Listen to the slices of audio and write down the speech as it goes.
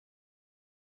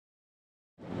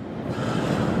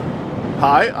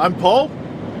Hi, I'm Paul.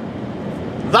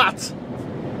 That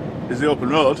is the open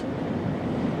road,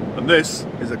 and this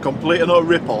is a complete and utter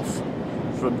rip-off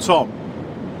from Tom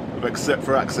of Except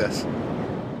for Access.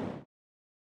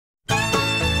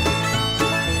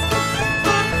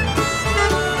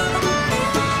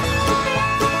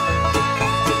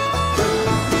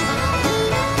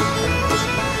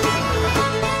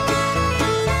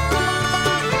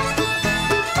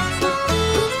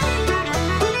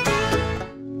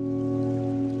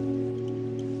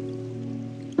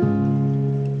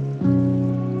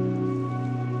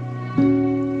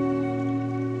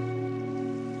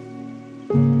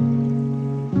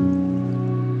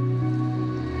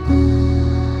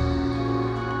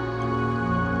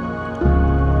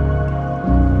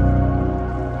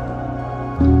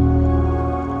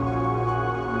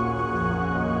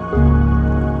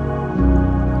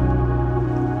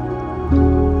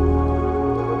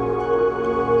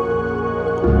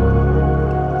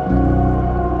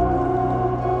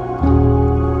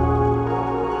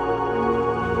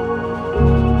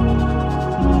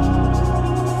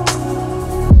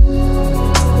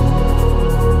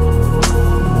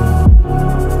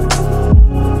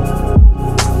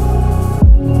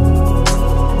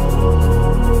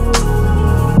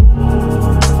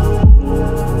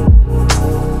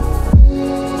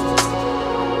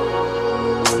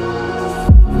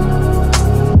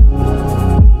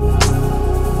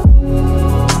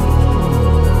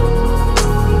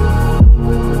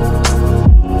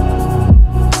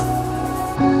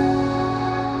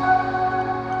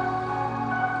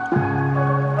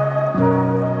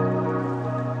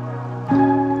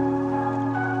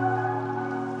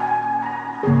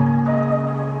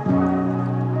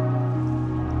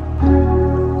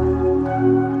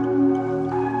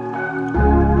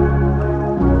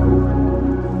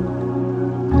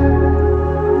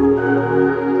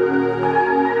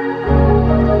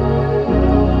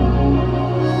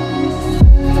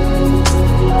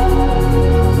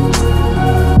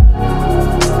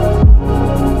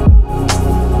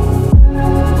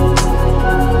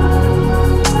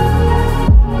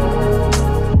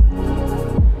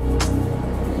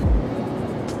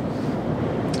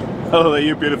 Hello there,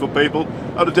 you beautiful people.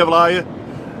 How the devil are you?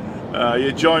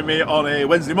 You join me on a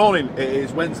Wednesday morning. It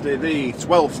is Wednesday the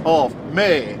 12th of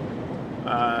May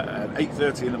at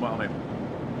 8:30 in the morning.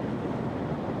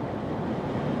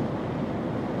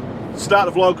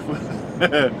 Start the vlog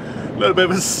with a little bit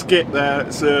of a skit there.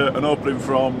 It's an opening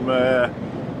from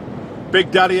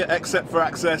Big Daddy at Except for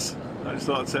Access. I just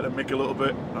thought I'd take the mick a little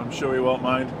bit. I'm sure he won't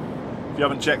mind. If you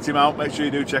haven't checked him out, make sure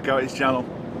you do check out his channel,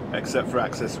 Except for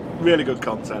Access. Really good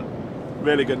content.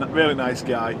 Really good, really nice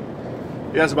guy.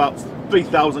 He has about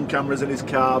 3,000 cameras in his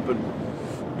car, and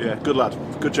yeah, good lad.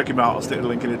 Go check him out. I'll stick the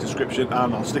link in the description,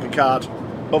 and I'll stick a card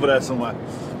over there somewhere.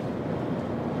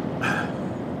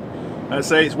 I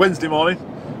say it's Wednesday morning.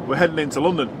 We're heading into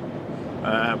London.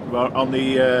 We're on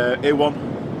the A1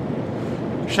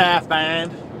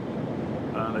 southbound,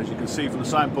 and as you can see from the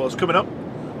signpost coming up,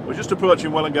 we're just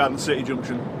approaching Welwyn Garden City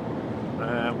Junction.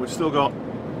 We've still got,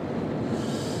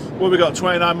 well, we've got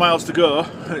 29 miles to go.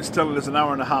 It's telling us an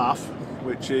hour and a half,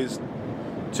 which is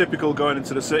typical going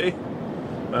into the city,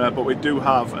 but we do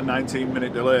have a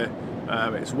 19-minute delay.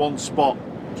 It's one spot,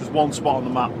 just one spot on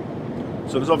the map.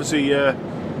 So there's obviously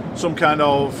some kind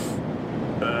of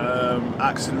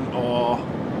accident, or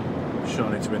sure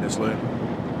I need to be in this lane.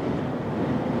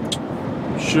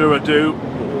 Sure I do.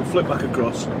 We'll flip back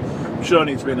across. Sure I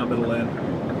need to be in that middle lane.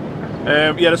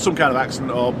 Yeah, there's some kind of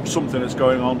accident or something that's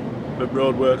going on.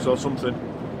 Roadworks or something.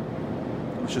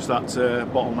 It's just that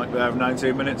bottleneck there of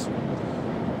 19 minutes.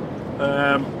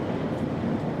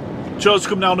 Chose to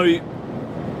come down the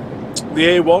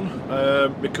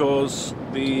A1 because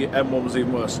the M1 was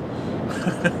even worse.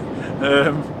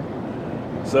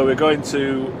 So we're going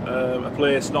to a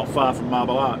place not far from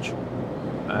Marble Arch.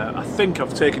 I think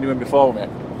I've taken you in before with me.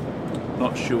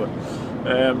 Not sure.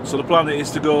 So the plan is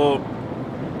to go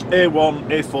A1,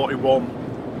 A41,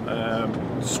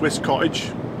 Swiss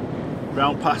Cottage,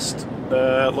 round past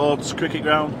Lord's Cricket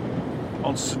Ground,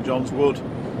 onto St John's Wood,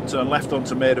 turn left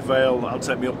onto Maida Vale. That'll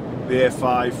take me up the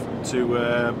A5 to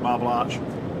Marble Arch.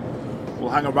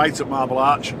 We'll hang a right at Marble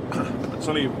Arch. It's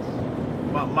only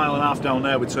about a mile and a half down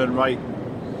there. We turn right.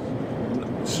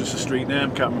 It's just a street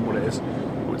name, can't remember what it is.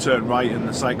 We turn right and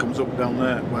the site comes up down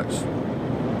there. Well, it's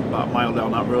about a mile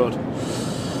down that road.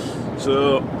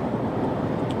 So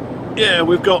yeah,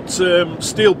 we've got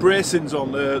steel bracings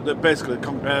on the basically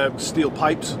steel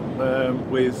pipes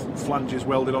with flanges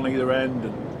welded on either end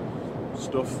and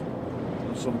stuff,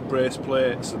 and some brace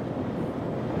plates. And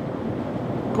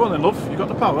go on then, love, you got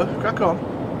the power, crack on.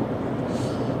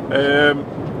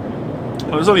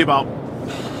 Well, there's only about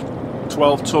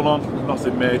 12 ton on,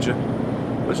 nothing major.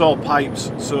 It's all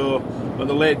pipes, so they're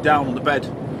laid down on the bed.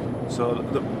 So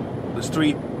there's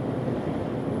 3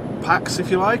 packs, if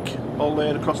you like, all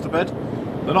laid across the bed.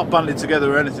 They're not banded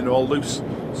together or anything, they're all loose.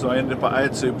 So I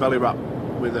had to belly wrap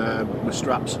with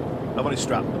straps. I've only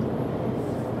strapped them.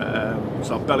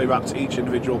 So I've belly wrapped each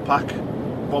individual pack,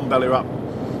 1 belly wrap,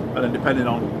 and then depending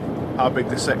on how big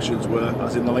the sections were,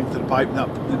 as in the length of the pipe in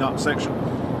that section,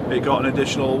 it got an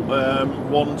additional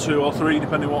 1, 2 or 3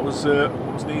 depending what was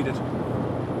needed.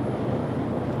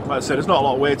 Like I said, there's not a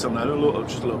lot of weight on there,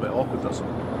 just a little bit awkward, that's all.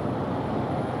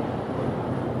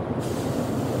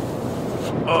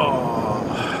 Oh.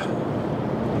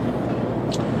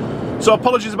 So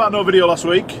apologies about no video last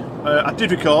week. I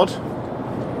did record,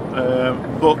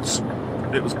 but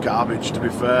it was garbage, to be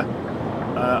fair.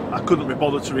 I couldn't be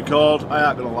bothered to record. I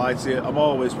ain't gonna lie to you, I'm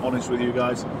always honest with you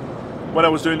guys. When I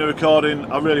was doing the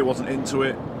recording, I really wasn't into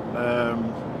it.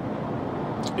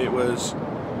 It was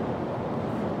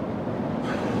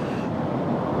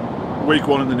week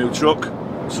 1 in the new truck,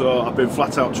 so I've been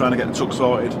flat out trying to get the truck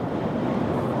sorted.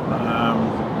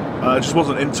 I just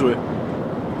wasn't into it.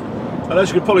 And as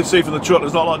you can probably see from the truck,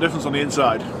 there's not a lot of difference on the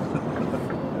inside.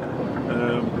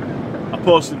 I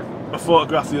posted a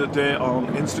photograph the other day on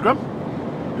Instagram.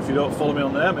 If you don't follow me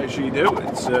on there, make sure you do.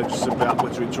 It's just simply at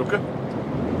Wittering Trucker.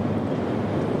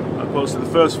 I posted the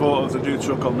first photo of the new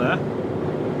truck on there,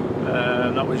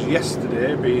 and that was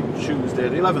yesterday, being Tuesday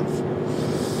the 11th.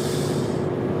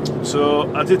 So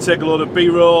I did take a load of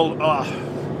B-roll.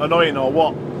 Annoying or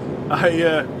what?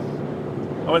 I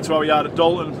went to our yard at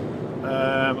Dalton.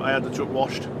 I had the truck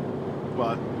washed.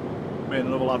 Well, me and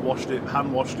another lad washed it,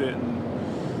 hand washed it, and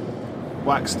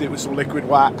waxed it with some liquid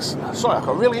wax. Sorry, I've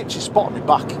got a really itchy spot on my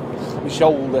back, my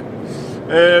shoulder.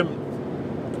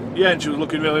 Yeah, and she was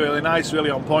looking really, really nice, really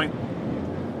on point.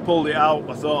 Pulled it out.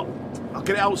 I thought, I'll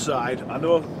get it outside. I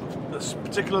know this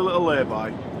particular little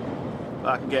lay-by that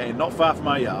I can get in, not far from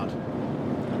my yard.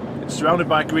 It's surrounded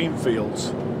by green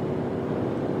fields,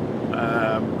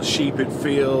 sheeping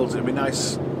fields. It'd be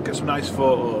nice, get some nice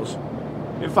photos.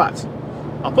 In fact,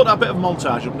 I'll put that bit of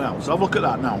montage up now, so have a look at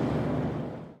that now.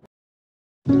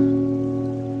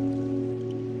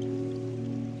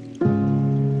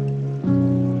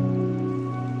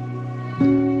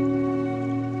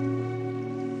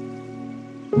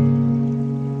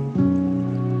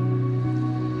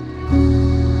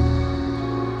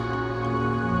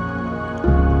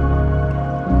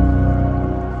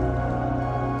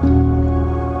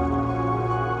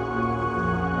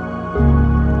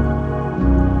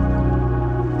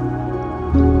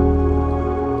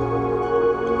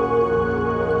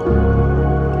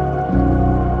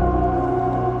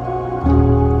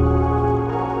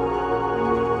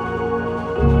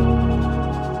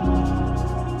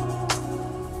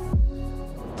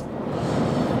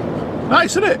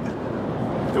 Nice, isn't it?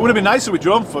 It would have been nicer with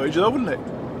drone footage though, wouldn't it?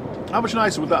 How much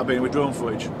nicer would that have been with drone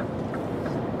footage?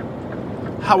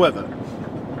 However,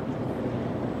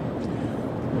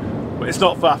 but it's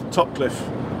not far from Topcliffe,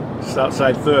 just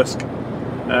outside Thirsk,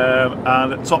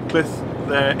 and at Topcliffe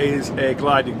there is a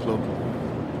gliding club.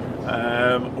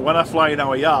 When I fly in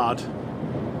our yard,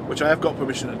 which I have got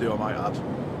permission to do on my yard,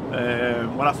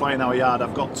 when I fly in our yard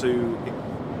I've got to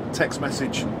text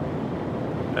message.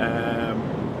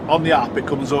 On the app it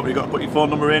comes up, you've got to put your phone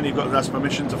number in, you've got to ask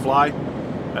permission to fly,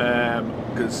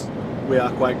 because we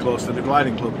are quite close to the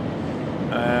gliding club.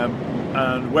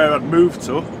 And where I'd moved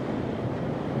to,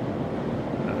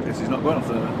 I guess he's not going off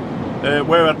there,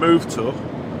 where I'd moved to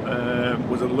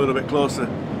was a little bit closer,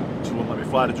 just wouldn't let me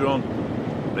fly the drone.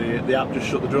 The app just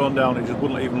shut the drone down, it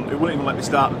wouldn't even let me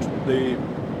start the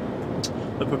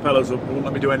propellers up, it wouldn't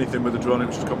let me do anything with the drone, it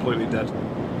was just completely dead.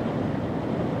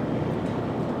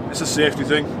 It's a safety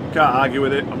thing, can't argue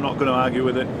with it, I'm not going to argue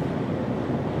with it.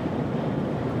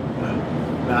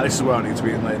 Nah, this is where I need to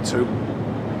be in lane 2.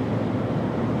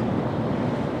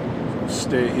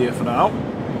 Stay here for now.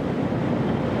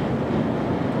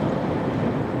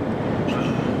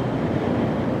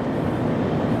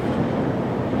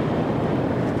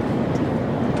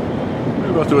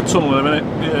 We'll go through a tunnel in a minute,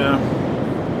 yeah.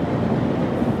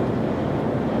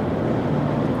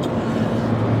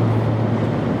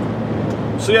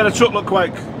 So yeah, the truck looked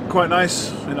quite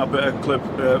nice in that bit of clip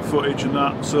footage and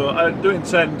that. So I do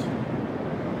intend.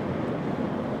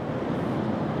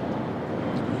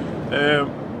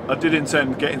 I did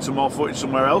intend getting some more footage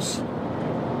somewhere else.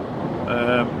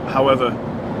 However,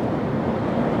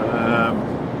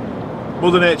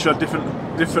 Mother Nature had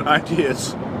different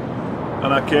ideas,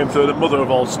 and I came through the mother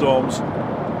of all storms,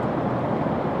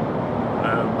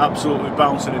 absolutely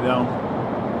bouncing it down.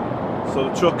 So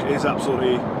the truck is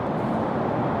absolutely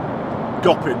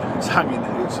gopping, it's hanging,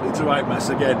 it's a right mess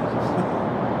again.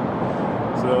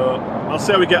 So I'll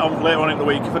see how we get on later on in the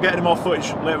week. If I get any more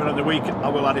footage later on in the week, I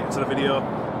will add it to the video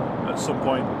at some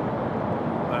point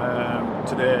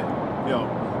today, you know,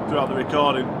 throughout the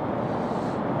recording,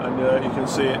 and you can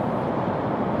see it.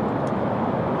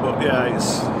 But yeah,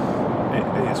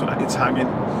 it's hanging.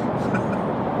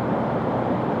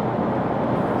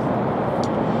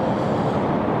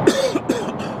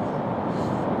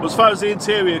 As far as the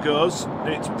interior goes,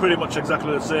 it's pretty much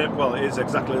exactly the same. Well, it is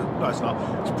exactly. No, it's not.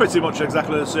 It's pretty much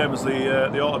exactly the same as the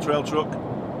Autotrail truck.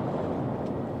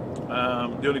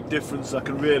 The only difference I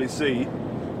can really see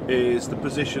is the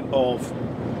position of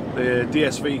the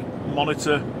DSV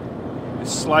monitor is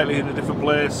slightly in a different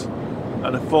place,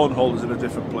 and the phone holder's in a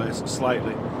different place,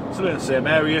 slightly. Still in the same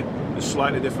area, just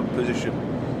slightly different position.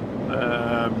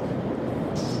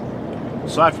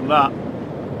 Aside from that,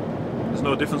 there's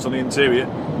no difference on the interior.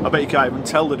 I bet you can't even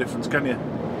tell the difference, can you?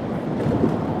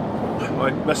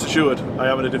 Like, rest assured, I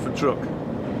am in a different truck.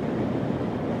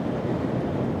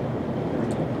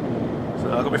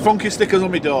 So I've got my funky stickers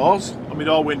on my doors, on my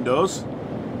door windows.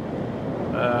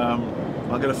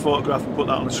 I'll get a photograph and put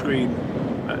that on the screen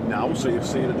now, so you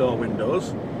see the door windows.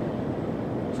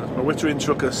 So that's my Wittering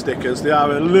Trucker stickers. They are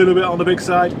a little bit on the big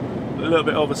side, a little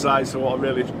bit oversized for what I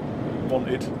really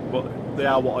wanted, but they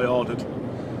are what I ordered.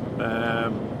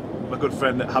 My good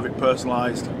friend at It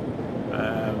Personalised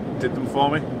did them for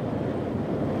me,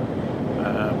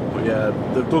 but yeah,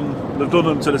 they've done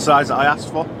them to the size that I asked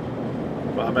for.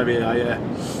 But maybe I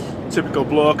typical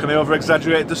bloke and I over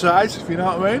exaggerated the size, if you know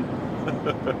what I mean.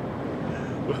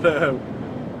 But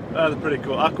they're pretty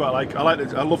cool. I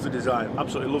love the design.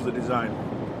 Absolutely love the design.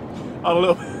 I'm a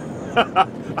little.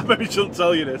 I maybe shouldn't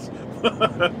tell you this,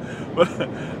 but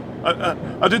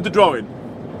I did the drawing.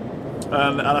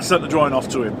 And I sent the drawing off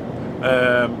to him.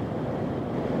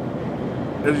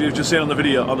 As you've just seen on the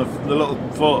video, on the little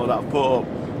photo that I've put up,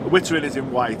 the Wittering is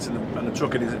in white and the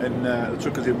truck is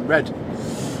in red.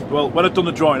 Well, when I've done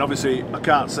the drawing, obviously I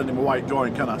can't send him a white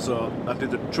drawing, can I? So I did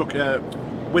the truck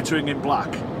Wittering in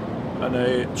black and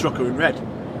a trucker in red.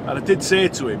 And I did say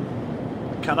to him,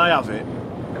 "Can I have it?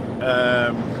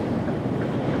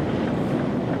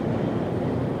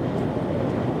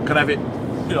 Can I have it,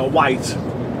 you know, white?"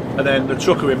 And then the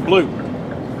trucker in blue.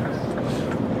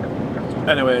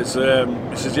 Anyways,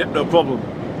 he says, "Yep, no problem."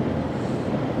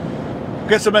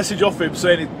 Gets a message off him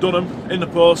saying he'd done them in the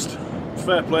post.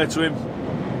 Fair play to him.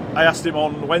 I asked him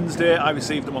on Wednesday, I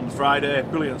received them on the Friday.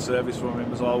 Brilliant service from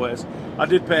him as always. I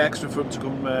did pay extra for him to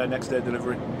come next day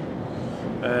delivery.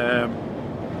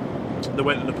 They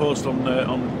went in the post on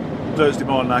Thursday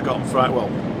morning. I got them Friday. Well,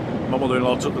 my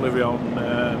mother-in-law took delivery on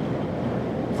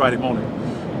Friday morning.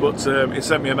 But he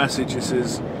sent me a message. He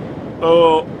says,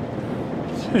 "Oh,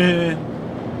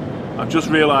 I've just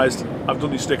realised I've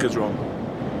done your stickers wrong."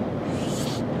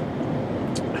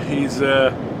 He's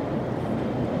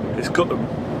cut them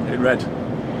in red.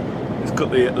 He's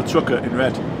cut the trucker in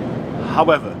red.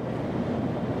 However,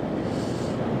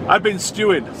 I've been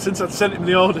stewing since I'd sent him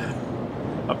the order.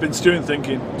 I've been stewing,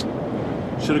 thinking,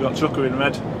 should have got trucker in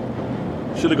red.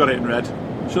 Should have got it in red.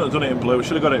 Should have done it in blue.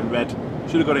 Should have got it in red.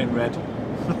 Should have got it in red.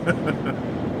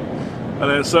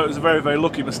 And so it was a very, very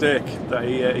lucky mistake that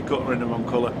he cut them in the wrong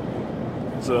colour.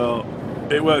 So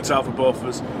it worked out for both of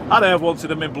us. Had I have wanted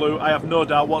them in blue, I have no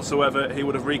doubt whatsoever he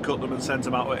would have recut them and sent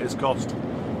them out at his cost.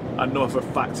 I know for a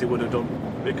fact he would have done,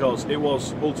 because it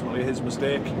was ultimately his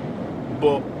mistake.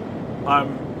 But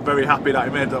I'm very happy that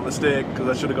he made that mistake, because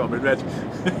I should have got them in red.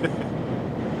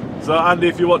 So Andy,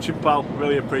 if you're watching, pal,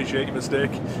 really appreciate your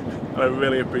mistake. I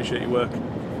really appreciate your work.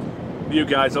 You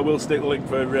guys, I will stick the link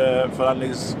for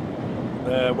Andy's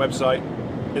website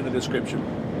in the description.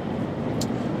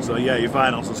 So yeah, your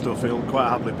vinyls and stuff he'll quite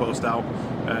happily post out.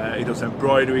 He does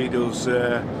embroidery, he does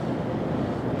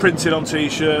printing on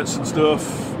t-shirts and stuff.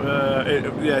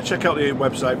 Yeah, check out the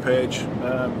website page.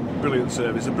 Brilliant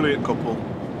service, a brilliant couple.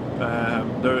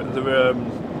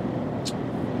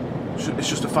 It's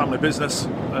just a family business.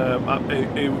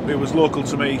 It was local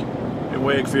to me in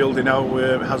Wakefield. He now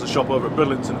has a shop over at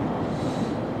Bridlington.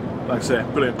 Like I say,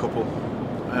 brilliant couple,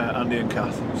 Andy and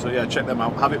Kath. So yeah, check them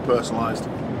out. Have It Personalised.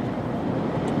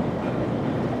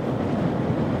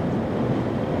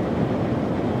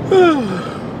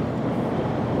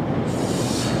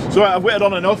 So right, I've waited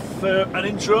on enough an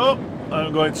intro.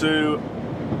 I'm going to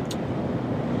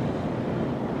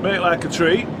make it like a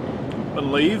tree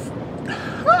and leave.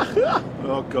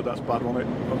 Oh god, that's bad, wasn't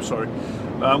it? I'm sorry.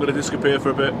 I'm going to disappear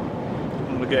for a bit.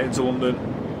 I'm going to get into London.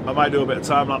 I might do a bit of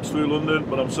time lapse through London,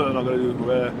 but I'm certainly not going to do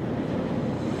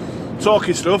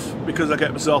talky stuff because I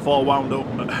get myself all wound up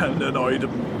and annoyed,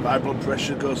 and my blood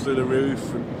pressure goes through the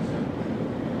roof. And,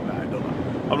 I don't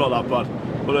know. I'm not that bad,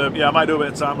 but yeah, I might do a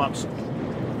bit of time lapse.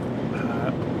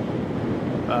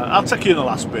 I'll take you in the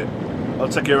last bit. I'll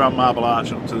take you around Marble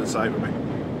Arch and up to the site with me.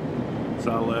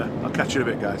 So I'll catch you in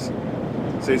a bit, guys.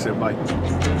 See you soon. Bye.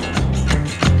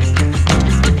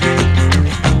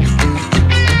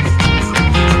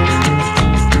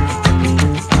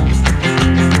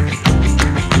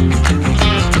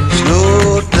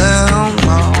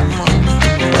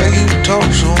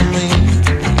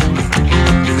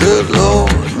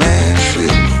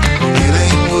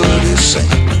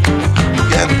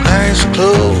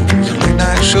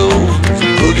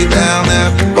 Down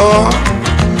at the bar,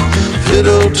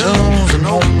 fiddle tunes and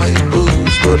homemade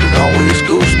booze, but it always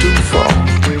goes too far.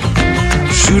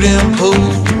 Shooting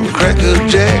pool, crack a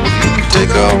jack,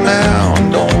 take off now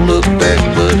and don't look back.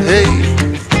 But hey,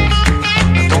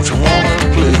 don't you wanna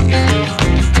play?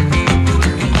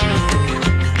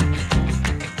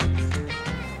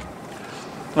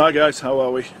 Hi guys, how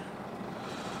are we?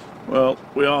 Well,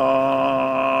 we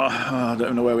are, I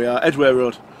don't know where we are, Edgware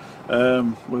Road.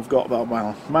 We've got about a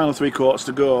mile and 3/4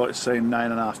 to go. It's saying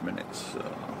 9.5 minutes, so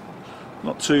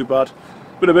not too bad.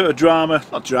 Been a bit of drama,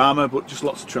 not drama, but just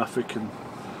lots of traffic and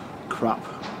crap.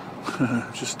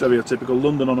 Just stereotypical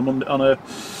London on a Monday, on a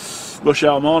rush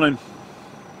hour morning.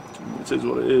 It is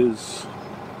what it is.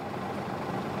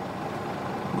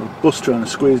 There's a bus trying to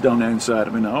squeeze down the inside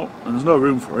of me now, and there's no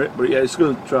room for it, but yeah, it's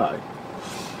going to try.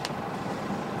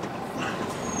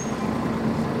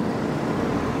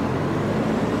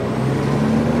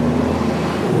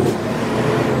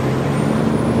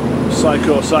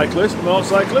 Psycho cyclist,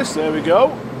 motorcyclist, there we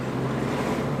go.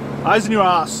 Eyes in your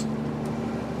ass.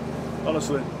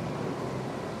 Honestly.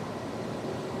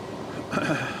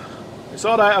 It's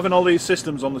alright having all these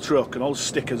systems on the truck and all the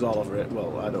stickers all over it.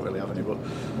 Well, I don't really have any, but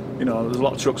you know, there's a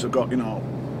lot of trucks that got, you know,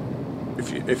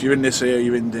 if you're in this area,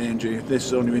 you're in danger, if this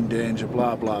zone, you're in danger,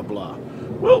 blah blah blah.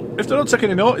 Well, if they don't take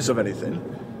any notice of anything,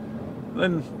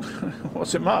 then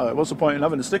what's it matter? What's the point in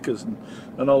having the stickers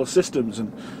and all the systems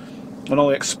and all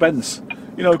the expense?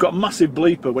 You know, we've got a massive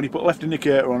bleeper when you put left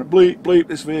indicator on it. Bleep, bleep,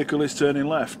 this vehicle is turning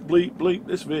left. Bleep, bleep,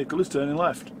 this vehicle is turning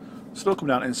left. Still come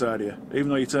down inside here, even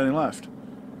though you're turning left.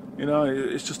 You know,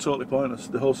 it's just totally pointless,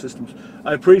 the whole system.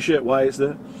 I appreciate why it's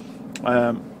there.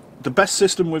 The best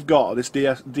system we've got, this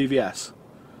DVS,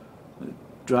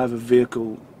 Driver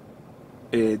Vehicle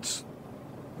Aids,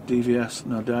 DVS,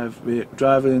 no,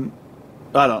 driving,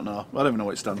 I don't know, I don't even know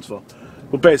what it stands for.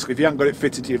 But basically, if you haven't got it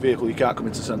fitted to your vehicle, you can't come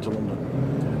into central London.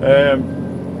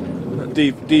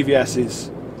 DVS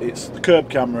it's the curb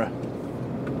camera.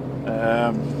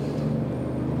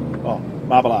 Oh,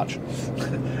 Marble Arch.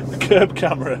 The curb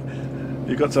camera.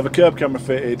 You've got to have a curb camera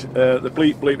fitted. The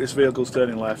bleep bleep, this vehicle's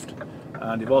turning left,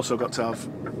 and you've also got to have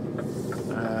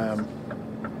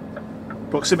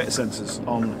proximity sensors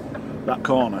on that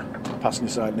corner,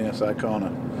 passenger side, near side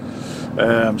corner.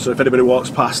 So if anybody walks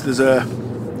past, there's a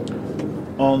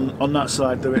on that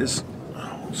side there is.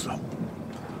 Stop.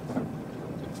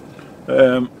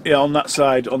 Yeah, on that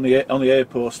side, on the A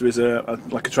post, there is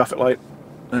like a traffic light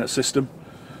system.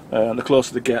 The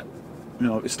closer they get, you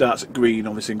know, it starts at green,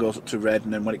 obviously, and goes up to red,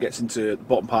 and then when it gets into the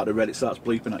bottom part of red, it starts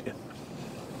bleeping at you.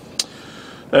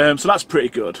 So that's pretty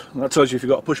good. And that tells you if you've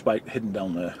got a push bike hidden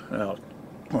down there, or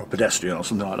a pedestrian or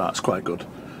something like that. It's quite good,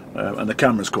 and the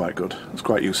camera's quite good. It's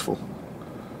quite useful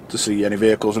to see any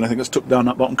vehicles or anything that's tucked down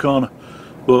that bottom corner.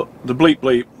 But the bleep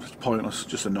bleep is pointless,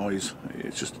 just a noise.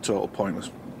 It's just a total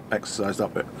pointless exercise,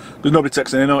 that bit, because nobody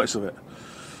takes any notice of it.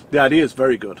 The idea is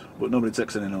very good, but nobody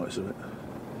takes any notice of it.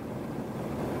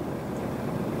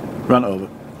 Ran over.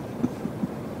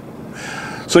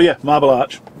 So yeah, Marble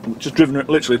Arch. Just driven,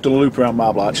 literally done a loop around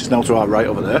Marble Arch. It's now to our right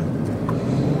over there.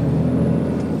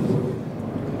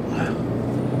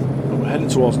 And we're heading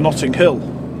towards Notting Hill.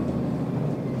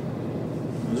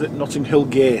 Is it Notting Hill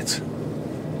Gate?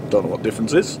 Don't know what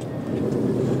difference is.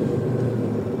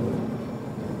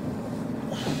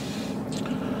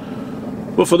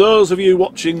 But for those of you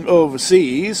watching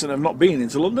overseas and have not been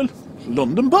into London,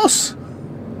 London bus.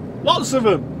 Lots of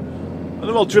them. And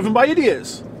they're all driven by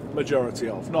idiots. Majority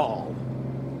of, not all.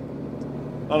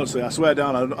 Honestly, I swear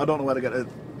down, I don't know where to get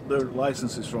their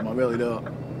licenses from, I really don't.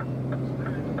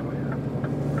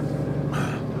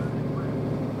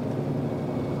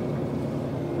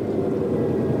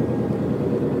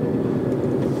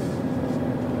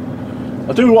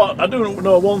 I do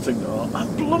know one thing though,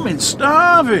 I'm blooming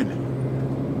starving.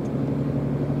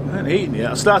 I ain't eaten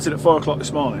yet. I started at 4 o'clock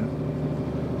this morning.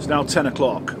 It's now 10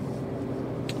 o'clock.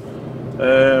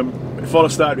 If before I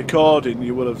started recording,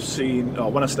 you would have seen, or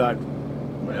when I started,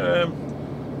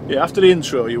 yeah, after the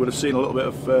intro, you would have seen a little bit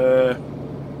of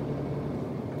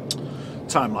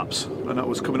time lapse, and that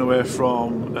was coming away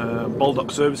from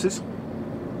Baldock services.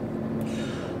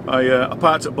 I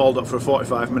parked at Baldock for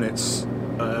 45 minutes.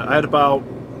 I had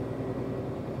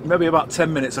maybe about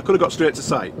 10 minutes. I could have got straight to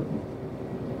site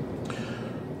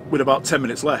with about 10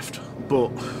 minutes left, but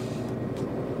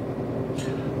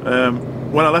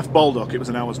when I left Baldock, it was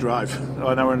an hour's drive,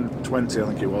 an hour and 20, I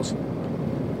think it was.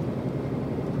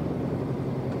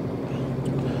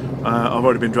 I've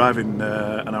already been driving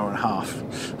an hour and a half,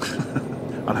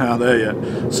 and I'm not there yet.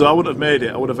 So I wouldn't have made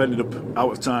it. I would have ended up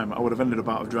out of time. I would have ended up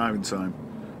out of driving time,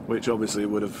 which obviously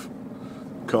would have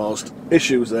caused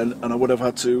issues then, and I would have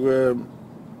had to,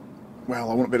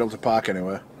 well, I wouldn't be able to park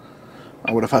anywhere.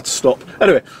 I would have had to stop.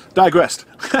 Anyway, digressed.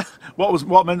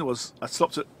 What I meant was I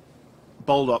stopped at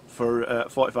Baldock for a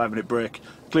 45-minute break,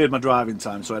 cleared my driving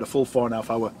time, so I had a full 4.5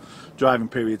 hour driving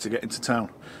period to get into town.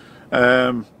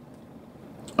 And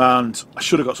I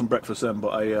should have got some breakfast then, but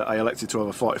I elected to have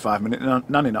a 45-minute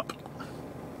nanny nap.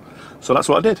 So that's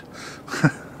what I did.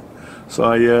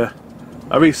 So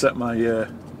I reset my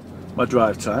my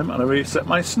drive time, and I reset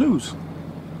my snooze.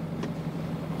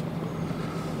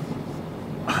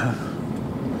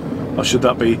 Or should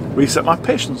that be reset my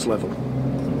patience level?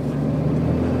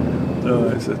 No,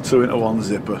 it's a 2-in-1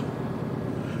 zipper.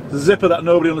 It's a zipper that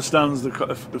nobody understands the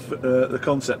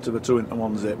concept of a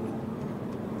 2-in-1 zip.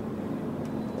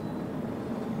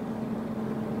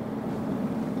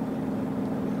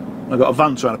 I've got a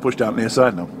van trying to push down the near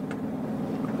side now.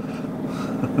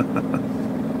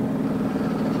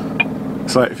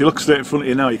 It's like, if you look straight in front of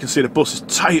you now, you can see the bus is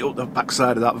tight up the back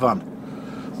side of that van.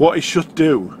 What he should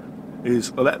do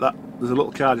is let that, there's a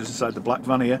little car just inside the black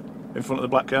van here, in front of the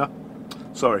black car.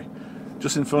 Sorry,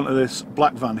 just in front of this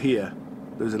black van here,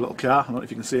 there's a little car. I don't know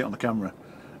if you can see it on the camera.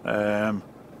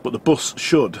 But the bus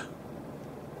should,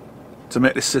 to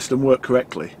make this system work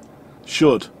correctly,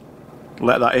 should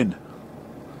let that in.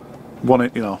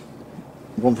 One, you know,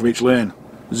 one from each lane,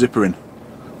 zipper in.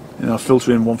 You know,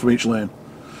 filter in one from each lane.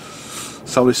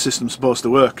 That's how this system's supposed to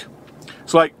work.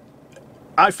 It's like,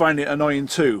 I find it annoying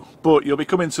too, but you'll be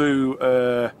coming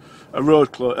to a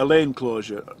lane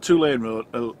closure, 2-lane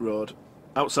road,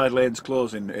 outside lanes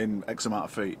closing in X amount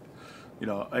of feet, you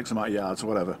know, X amount of yards or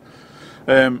whatever.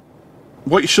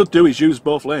 What you should do is use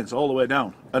both lanes all the way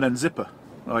down, and then zipper.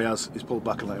 Oh, he's pulled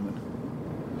back a lane.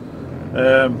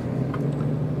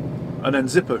 And then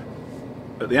zipper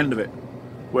at the end of it.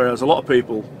 Whereas a lot of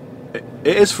people, it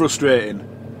is frustrating.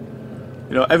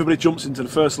 You know, everybody jumps into the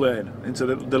first lane, into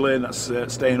the lane that's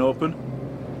staying open.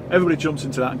 Everybody jumps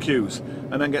into that and queues,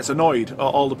 and then gets annoyed at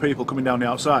all the people coming down the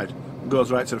outside and goes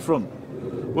right to the front.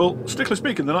 Well, strictly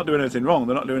speaking, they're not doing anything wrong.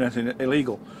 They're not doing anything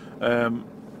illegal,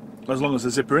 as long as they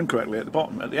zipper in correctly at the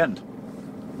bottom, at the end.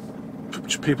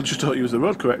 People just don't use the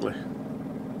road correctly.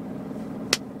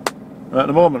 At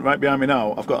the moment, right behind me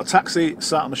now, I've got a taxi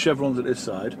sat on the chevrons at this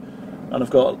side, and I've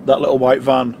got that little white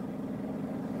van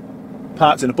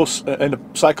parked in a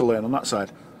cycle lane on that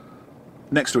side,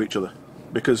 next to each other,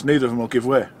 because neither of them will give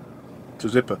way to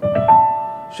zipper.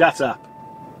 Shut up.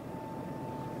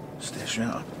 Stay straight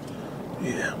up.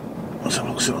 Yeah. Let's have a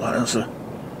look, see what that answer.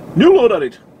 New load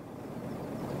added.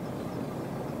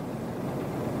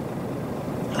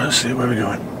 Let's see, where are we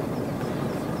going?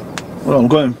 Well, I'm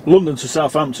going London to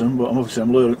Southampton, but obviously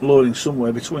I'm loading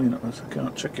somewhere between. I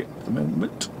can't check it at the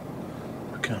moment.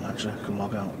 I can't actually, I can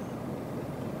log out.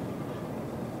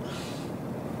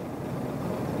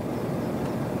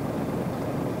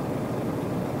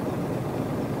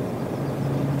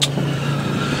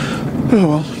 Oh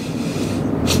well.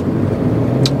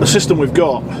 The system we've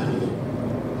got,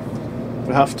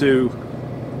 we have to,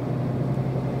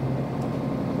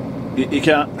 you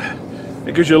can't,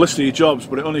 it gives you a list of your jobs,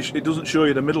 but it doesn't show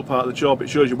you the middle part of the job. It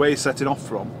shows you where you're setting off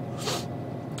from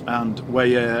and where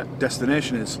your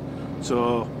destination is.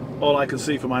 So all I can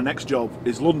see for my next job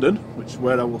is London, which is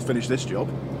where I will finish this job,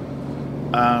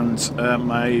 and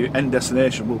my end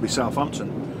destination will be Southampton.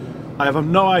 I have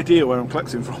no idea where I'm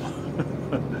collecting from.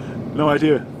 No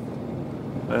idea.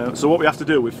 So what we have to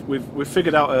do, we've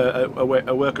figured out a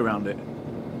work around it,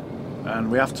 and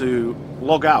we have to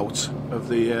log out of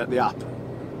the app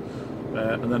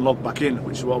and then log back in,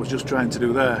 which is what I was just trying to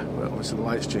do there, but obviously the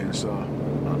lights changed, so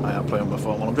I have to play on my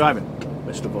phone while I'm driving,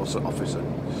 Mr. Bus Officer.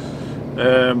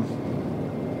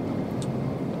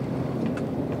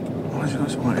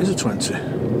 What is a 20?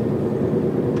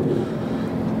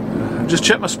 Just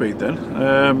check my speed then.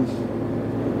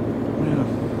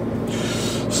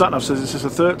 Satnav says it's just a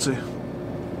 30.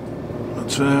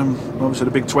 But obviously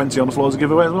the big 20 on the floor is a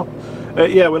giveaway as well.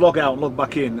 Yeah, we log out and log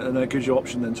back in, and then it gives you an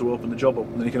option then to open the job up,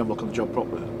 and then you can have a look at the job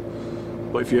properly.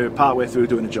 But if you're part way through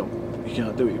doing a job, you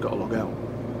can't do it, you've got to log out.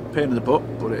 Pain in the butt,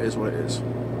 but it is what it is.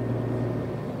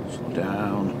 Slow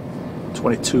down.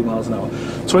 22 miles an hour.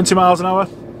 20 miles an hour,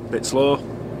 bit slow,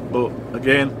 but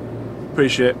again,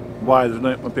 appreciate why they're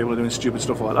doing it when people are doing stupid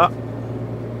stuff like that.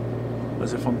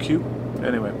 As if I'm cute.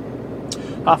 Anyway,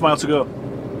 half mile to go.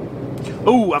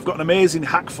 Oh, I've got an amazing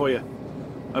hack for you.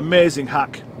 Amazing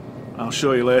hack. I'll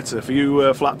show you later. For you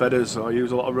flatbedders, or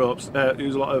use a lot of ropes,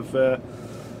 use a lot of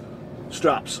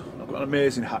straps, I've got an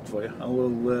amazing hack for you. I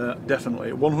will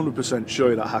definitely 100% show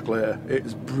you that hack later.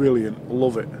 It's brilliant.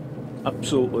 Love it.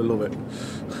 Absolutely love it.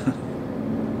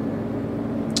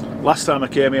 Last time I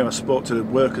came here, I spoke to the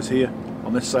workers here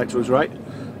on this site to his right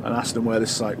and asked them where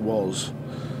this site was,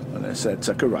 and they said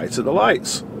take a right at the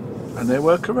lights, and they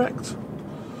were correct.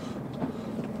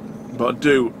 But I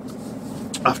do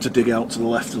have to dig out to the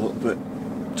left a little bit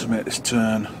to make this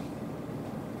turn.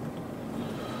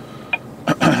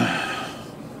 What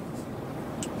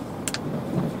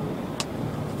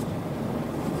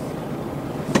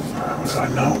do I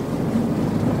know?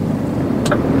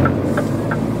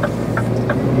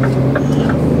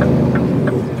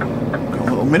 Got a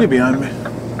little mini behind me.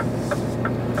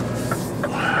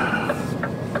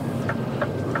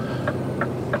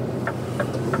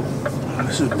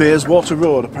 This is Bayswater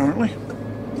Road, apparently.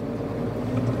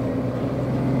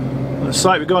 And the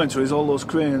site we're going to is all those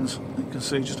cranes you can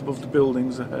see just above the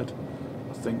buildings ahead,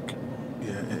 I think.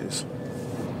 Yeah, it is.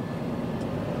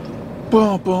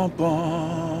 Ba, ba, ba.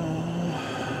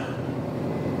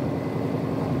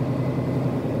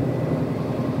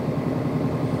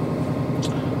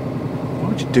 Why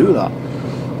would you do that?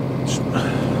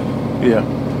 Yeah.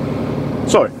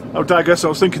 Sorry, I digress. I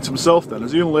was thinking to myself then,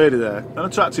 there's a young lady there, an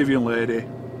attractive young lady,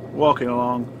 walking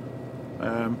along,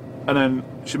 and then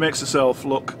she makes herself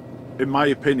look, in my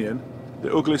opinion,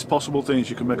 the ugliest possible thing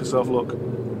she can make herself look.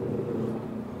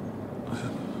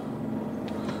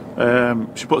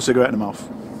 She put a cigarette in her mouth.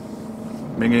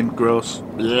 Minging, gross.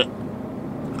 Blech.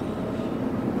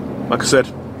 Like I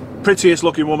said, prettiest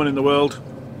looking woman in the world,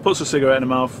 puts a cigarette in her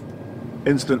mouth,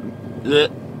 instant.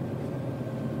 Blech.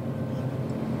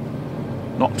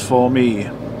 Not for me.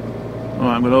 Alright,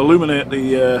 I'm going to illuminate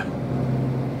the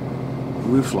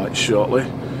roof lights shortly.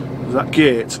 There's that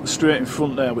gate straight in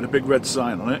front there with a big red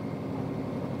sign on it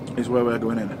is where we're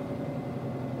going in.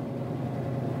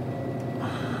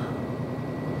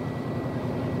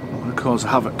 I'm going to cause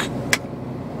havoc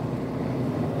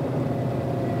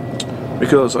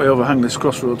because I overhang this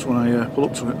crossroads when I pull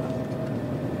up to it.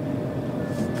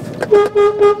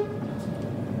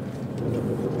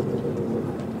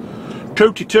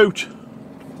 Tooty toot!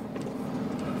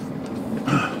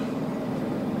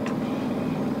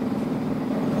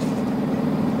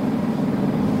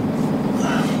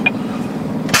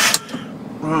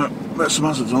 Right, let some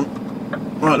hazards on.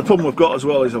 Right, the problem we've got as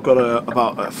well is I've got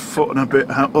about a foot and a bit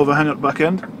overhang at the back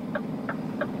end,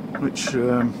 which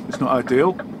is not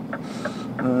ideal.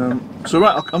 So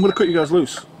right, I'm going to cut you guys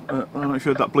loose. I don't know if you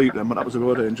heard that bleep then, but that was a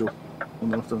road angel on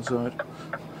the left hand side.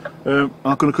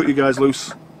 I'm going to cut you guys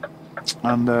loose,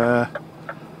 and I'll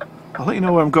let you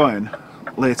know where I'm going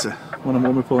later when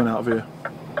we're pulling out of here.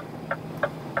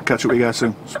 Catch up with you guys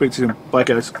soon. Speak to you soon. Bye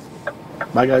guys.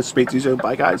 Bye guys. Speak to you soon.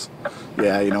 Bye guys.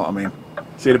 Yeah, you know what I mean.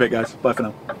 See you in a bit guys. Bye for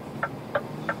now.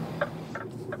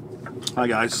 Hi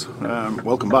guys.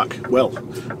 Welcome back. Well,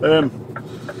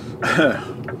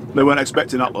 they weren't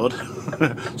expecting that load.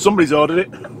 Somebody's ordered it.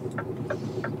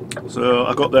 So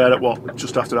I got there at what?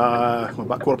 Just after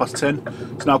about 10:15.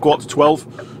 It's now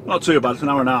 12:15. Not too bad. It's an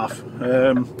hour and a half.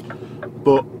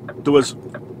 But there was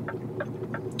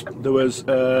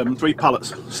 3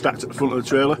 pallets stacked at the front of the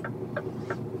trailer.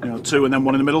 You know, 2 and then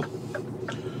 1 in the middle.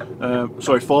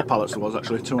 Sorry, 4 pallets there was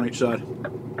actually, 2 on each side.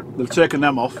 They've taken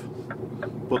them off,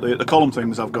 but the column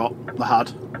things I've got,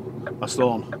 are still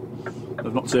on.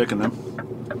 They've not taken them.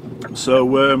 So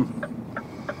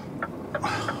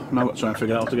now I've got to try and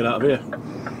figure out how to get out of here.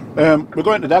 We're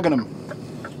going to Dagenham.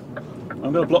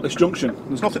 I'm going to block this junction.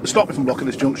 There's nothing to stop me from blocking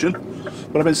this junction,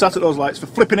 but I've been sat at those lights for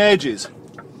flipping ages.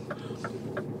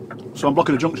 So I'm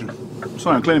blocking the junction.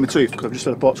 Sorry, I'm cleaning my teeth because I've just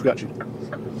had a pot scratching.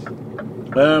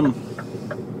 Yeah,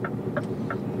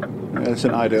 this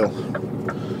isn't ideal.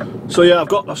 So yeah,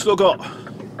 I've still got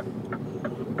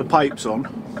the pipes on,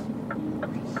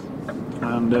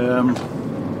 and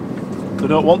they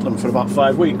don't want them for about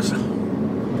 5 weeks.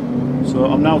 So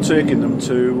I'm now taking them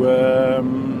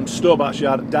to Stobart's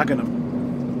yard at Dagenham,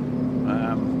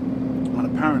 and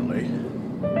apparently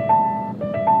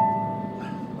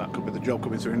that could be the job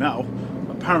coming through now.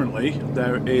 Apparently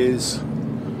there is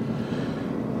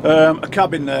a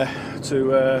cab in there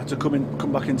to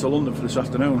come back into London for this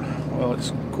afternoon. Well,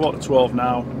 it's 12:15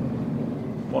 now.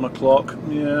 1 o'clock.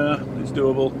 Yeah, it's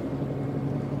doable.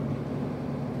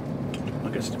 I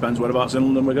guess it depends whereabouts in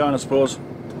London we're going, I suppose.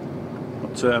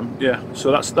 But yeah,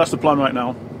 so that's the plan right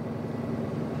now.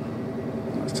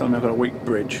 That's telling me I've got a weak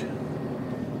bridge.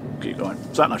 Keep going.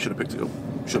 Sat-nav should have picked it up.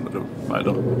 Shouldn't have done. Might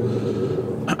have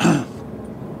done.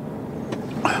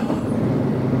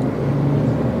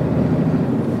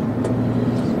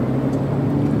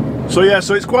 So yeah,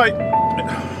 so it's quite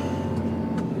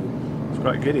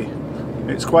giddy.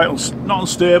 It's quite not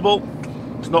unstable.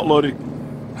 It's not loaded.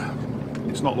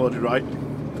 It's not loaded right,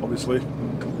 obviously,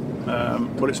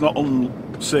 but it's not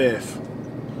unsafe.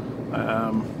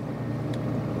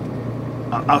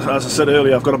 As I said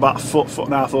earlier, I've got about a foot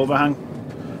and a half overhang.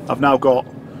 I've now got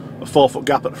a 4-foot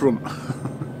gap at the front.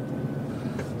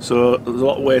 So there's a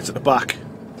lot of weight at the back.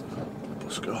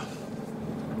 Let's go.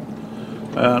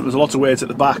 There's a lot of weight at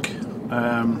the back.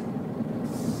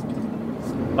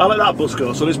 I let that bus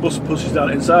go, so this bus pushes down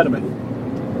inside of me.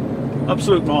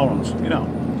 Absolute morons, you know.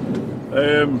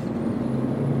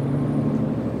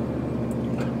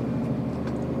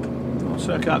 I'll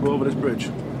say I can't go over this bridge.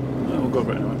 We'll go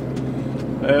over it anyway.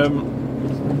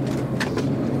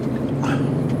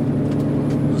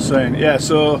 Saying, yeah,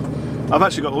 so I've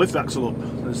actually got the lift axle up.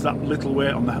 There's that little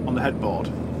weight on the headboard.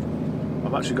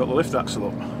 I've actually got the lift axle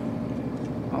up.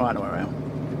 Oh, I know where I am.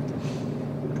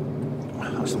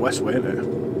 That's the west way, isn't it?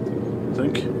 I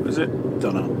think. Is it?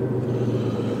 Don't know.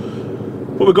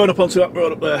 But we're going up onto that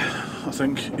road up there, I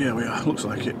think. Yeah, we are. Looks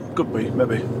like it. Could be,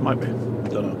 maybe. Might be.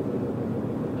 Don't know.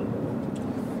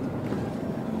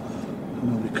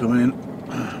 Nobody coming in.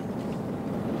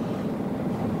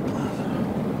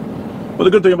 But the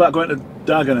good thing about going to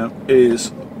Dagenham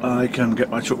is I can get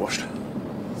my truck washed.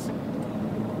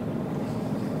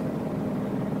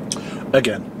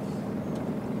 Again.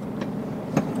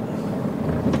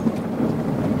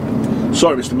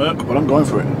 Sorry, Mr. Merck, but I'm going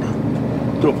for it.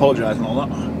 Do apologise and all that.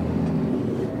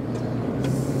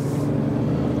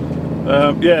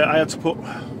 Yeah, I had to put...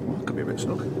 Well, that could be a bit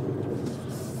snug.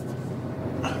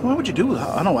 Why would you do that?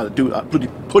 I know why they do that. Bloody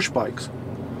push bikes.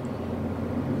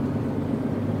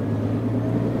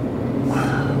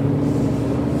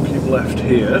 Keep left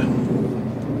here.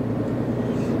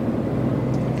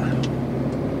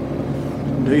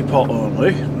 Depot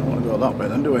only. Don't want to go that way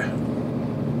then, do we?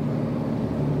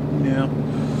 Yeah,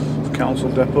 council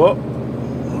depot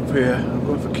up here. I'm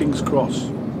going for King's Cross,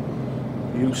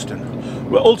 Euston.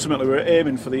 Well, ultimately we're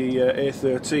aiming for the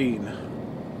A13.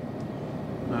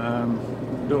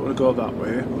 Don't want to go that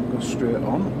way. We'll go straight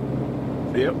on.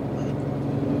 Yep.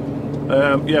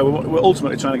 Yeah, we're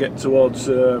ultimately trying to get towards.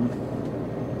 Well,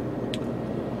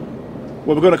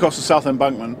 we're going across the South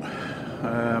Embankment.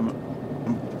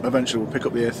 Eventually, we'll pick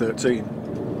up the A13.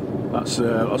 That's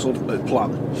ultimately the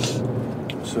plan.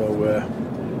 So,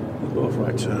 both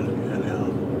right turn. Yeah, they are.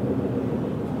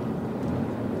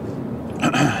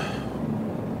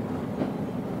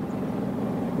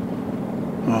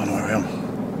 Oh, no, where I am.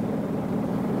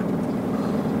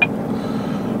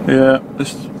 Yeah,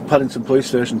 this is Paddington Police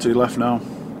Station to your left now.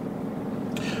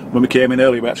 When we came in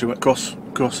earlier, we actually went across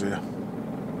here.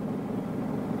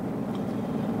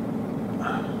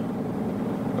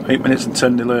 8 minutes and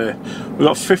 10 delay. We've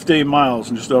got 15 miles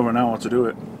and just over an hour to do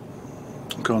it.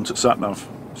 According to sat-nav.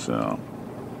 So,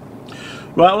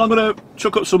 right, well, I'm going to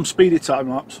chuck up some speedy time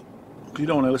lapse because you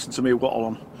don't want to listen to me waddle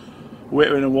on,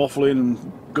 wittering and waffling and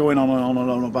going on and on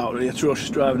and on about the atrocious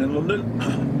driving in London.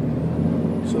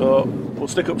 So we'll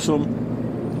stick up some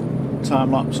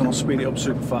time lapse and I'll speed it up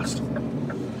super fast.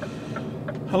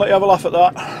 I'll let you have a laugh at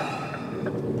that.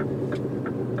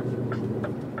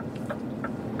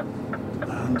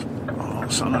 And oh,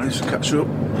 sat-nav needs to catch up.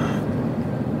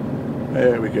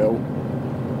 There we go.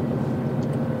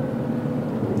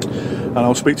 And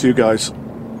I'll speak to you guys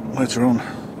later on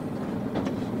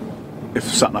if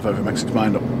sat-nav ever makes its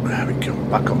mind up. There we go,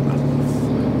 back on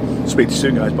now. Speak to you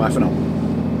soon, guys. Bye for now.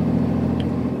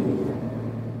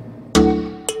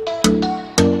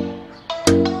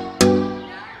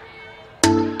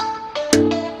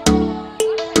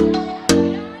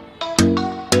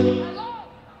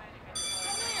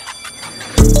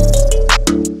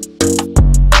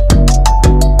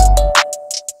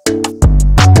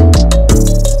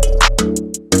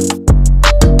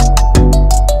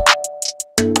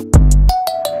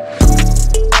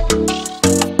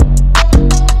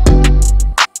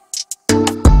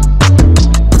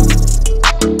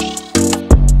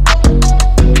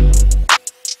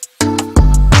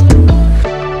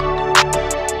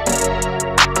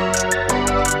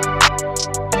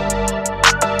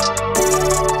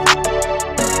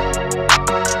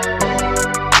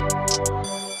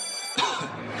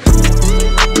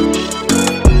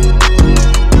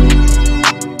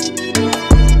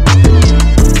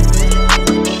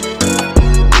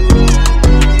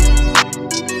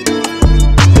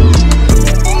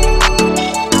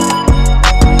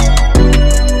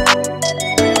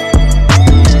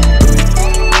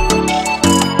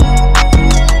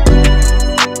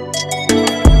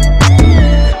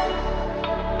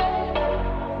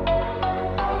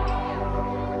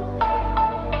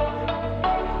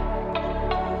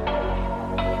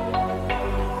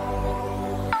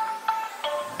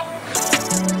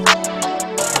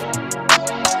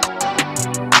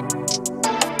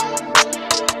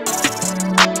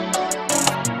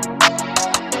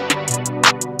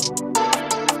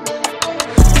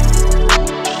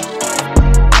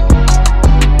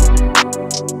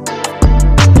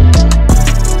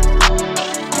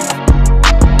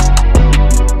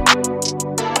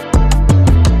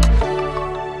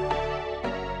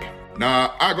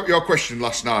 I got your question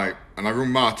last night and I rung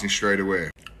Martin straight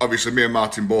away. Obviously me and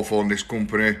Martin both own this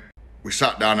company. We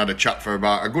sat down, had a chat for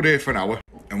about a good half an hour,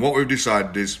 and what we've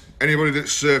decided is anybody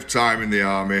that's served time in the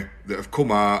army, that have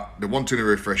come out, they're wanting a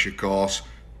refresher course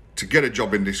to get a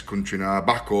job in this country now,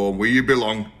 back home where you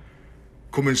belong,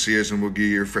 come and see us and we'll give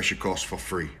you a refresher course for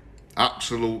free.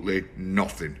 Absolutely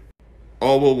nothing.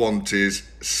 All we'll want is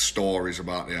stories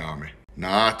about the army.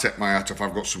 Now I take my hat off,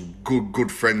 I've got some good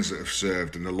friends that have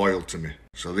served and are loyal to me.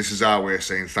 So this is our way of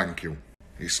saying thank you.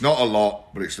 It's not a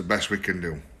lot, but it's the best we can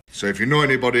do. So if you know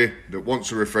anybody that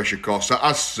wants a refresher course that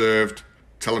has served,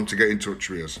 tell them to get in touch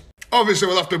with us. Obviously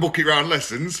we'll have to book it round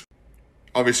lessons.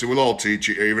 Obviously we'll all teach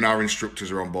it, even our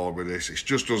instructors are on board with this. It's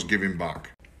just us giving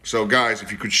back. So guys,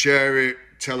 if you could share it,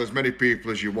 tell as many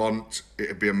people as you want,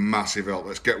 it'd be a massive help.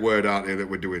 Let's get word out there that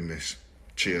we're doing this.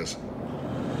 Cheers.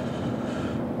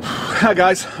 Hi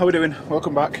guys, how we doing?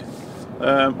 Welcome back.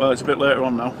 Well, it's a bit later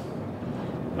on now.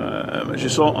 As you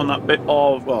saw on that bit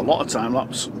of, well, a lot of time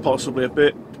lapse, possibly a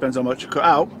bit, depends how much you cut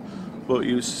out, but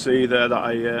you see there that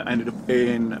I ended up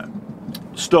in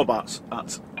Stobart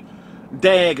at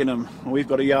Dagenham. We've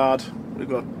got a yard, we've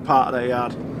got part of their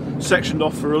yard sectioned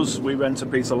off for us. We rent a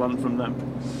piece of land from them,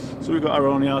 so we've got our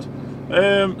own yard.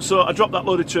 So I dropped that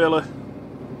loaded trailer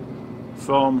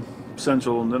from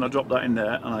central London, I dropped that in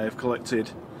there, and I have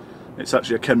collected, it's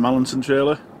actually a Ken Mallinson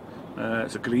trailer,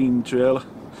 it's a green trailer,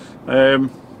 and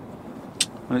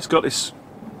it's got this,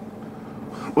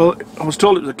 well, I was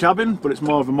told it was a cabin, but it's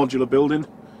more of a modular building.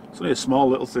 It's only a small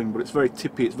little thing, but it's very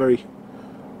tippy, it's very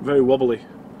wobbly,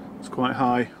 it's quite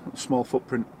high, small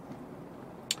footprint.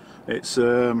 It's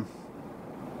about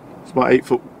 8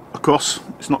 foot across.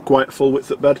 It's not quite a full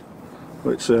width at bed,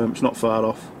 but it's not far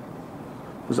off.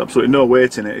 There's absolutely no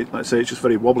weight in it. Like I say, it's just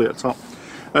very wobbly at the top.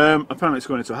 Apparently it's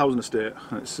going into a housing estate.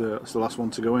 It's the last one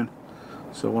to go in.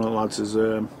 So one of the lads has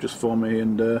just phoned me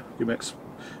and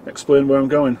explained where I'm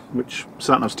going, which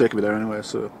sat-nav's taking me there anyway.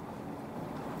 So,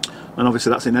 and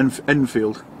obviously that's in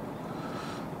Enfield,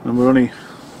 and we're only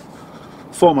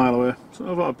 4 mile away. So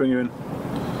I thought I'd bring you in.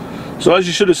 So as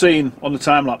you should have seen on the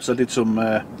time lapse, I did some.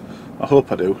 I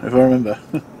hope I do, if I remember.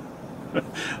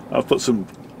 I've put some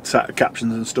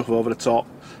captions and stuff over the top,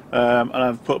 and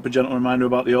I've put up a gentle reminder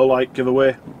about the Olight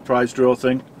giveaway prize draw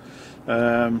thing.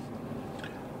 I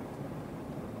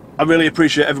really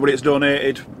appreciate everybody that's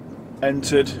donated,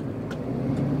 entered.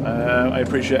 I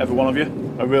appreciate every one of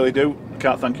you, I really do. I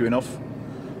can't thank you enough.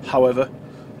 However,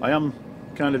 I am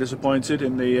kind of disappointed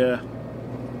in the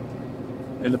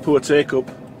poor take up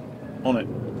on it.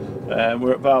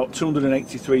 We're at about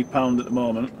 £283 at the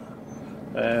moment.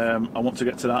 I want to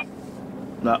get to that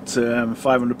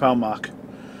 £500 mark.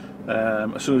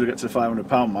 As soon as I get to the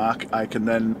 £500 mark, I can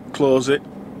then close it,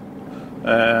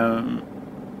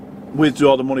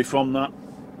 withdraw the money from that,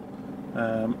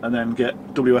 and then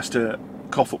get WS to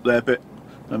cough up their bit,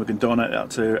 and we can donate that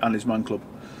to Andy's Man Club.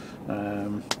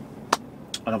 And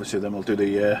obviously then we'll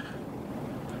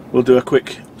do a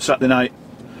quick Saturday night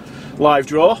live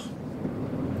draw,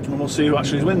 and we'll see who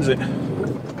actually wins it.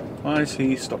 Why is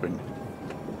he stopping?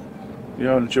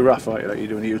 You're on a giraffe, aren't you, that you're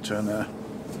doing a U-turn there?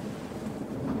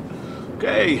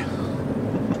 Okay.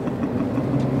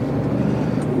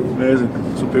 Amazing.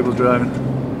 Some people driving.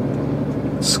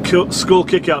 School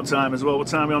kick-out time as well. What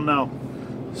time are we on now?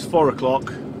 It's 4 o'clock.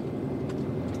 There's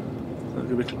going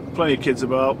to be plenty of kids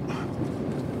about.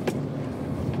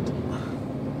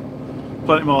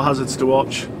 Plenty more hazards to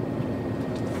watch.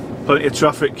 Plenty of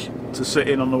traffic to sit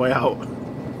in on the way out.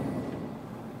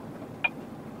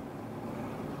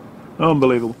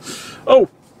 Unbelievable. Oh,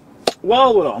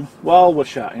 while we're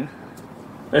chatting,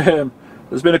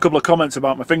 there's been a couple of comments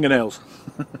about my fingernails.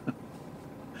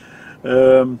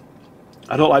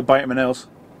 I don't like biting my nails.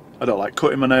 I don't like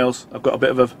cutting my nails. I've got a bit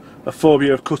of a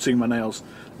phobia of cutting my nails,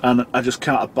 and I just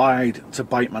can't abide to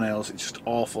bite my nails. It's just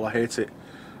awful. I hate it.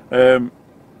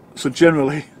 So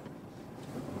generally,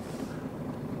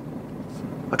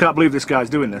 I can't believe this guy's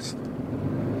doing this,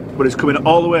 but he's coming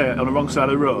all the way on the wrong side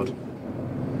of the road.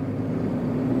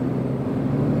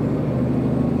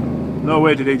 No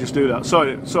way did he just do that.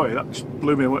 Sorry, that just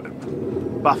blew me away.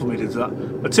 Baffled me, did that.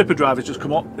 A tipper driver's just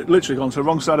come up, literally gone to the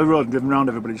wrong side of the road and driven around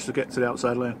everybody just to get to the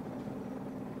outside lane.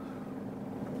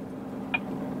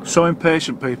 So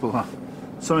impatient, people, huh?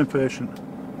 So impatient.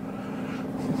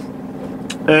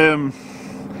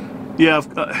 Yeah,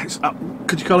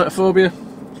 could you call it a phobia?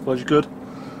 I suppose you could.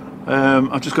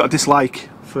 I've just got a dislike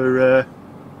for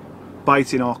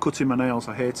biting or cutting my nails.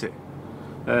 I hate it.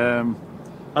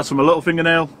 As for my little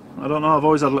fingernail, I don't know, I've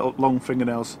always had little long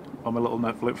fingernails on my little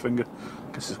lip finger.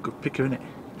 I guess it's a good picker, isn't it?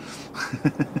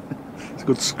 It's a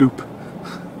good scoop.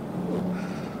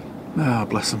 Ah,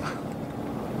 bless him.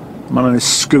 Man on his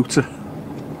scooter.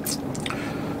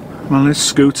 Man on his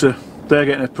scooter. They're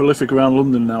getting as prolific around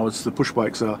London now as the push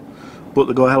bikes are, but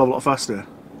they go a hell of a lot faster.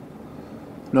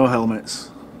 No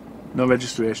helmets, no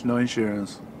registration, no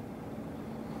insurance.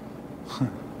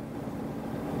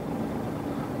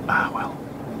 Ah well.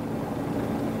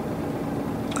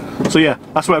 So yeah,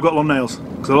 that's why I've got long nails,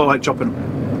 because I don't like chopping them.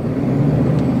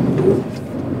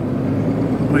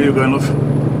 Where are you going, love?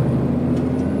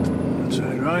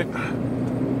 Turn right.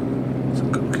 It's a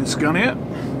good looking scan here.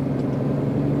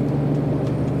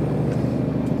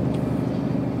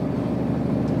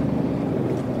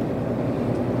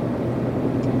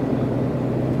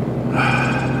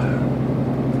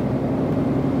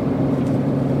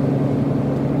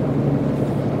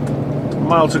 A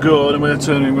mile to go, and we're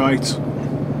turning right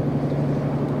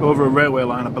over a railway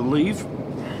line, I believe.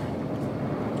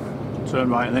 Turn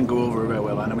right and then go over a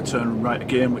railway line, and we turn right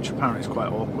again, which apparently is quite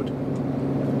awkward.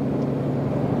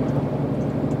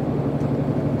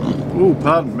 Ooh,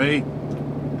 pardon me.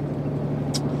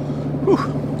 Ooh,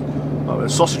 got a bit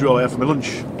of sausage roll here for my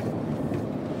lunch.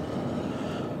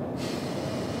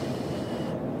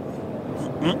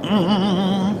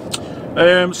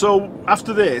 So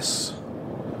after this,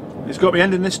 it's got me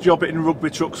ending this job in rugby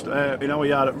trucks in our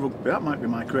yard at Rugby. That might be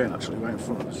my crane actually, right in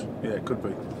front of us. Yeah, it could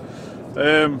be.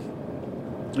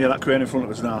 Yeah, that crane in front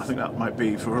of us now, I think that might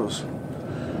be for us.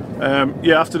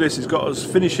 Yeah, after this, it's got us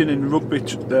finishing in Rugby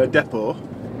depot,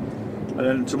 and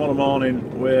then tomorrow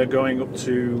morning we're going up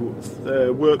to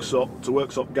Worksop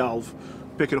Galv,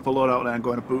 picking up a load out there and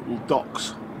going to Bootle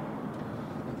Docks.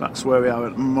 That's where we are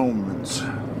at the moment.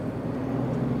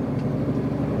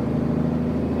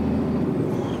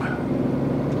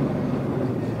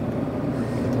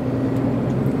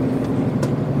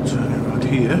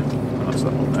 Here, that's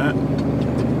that one there.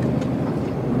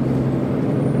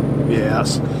 Yeah,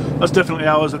 that's definitely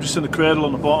ours. I've just seen the cradle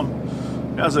on the bottom.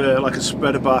 It has like a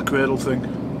spreader bar cradle thing.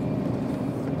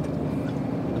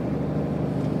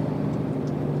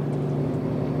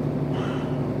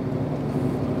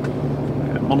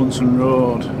 Yeah, Mollinson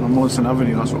Road, or Mollinson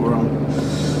Avenue, that's what we're on.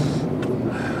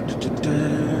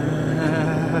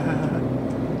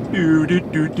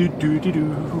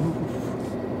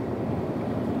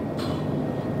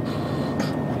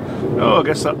 Oh, I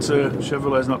guess that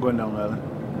Chevrolet's not going down there then.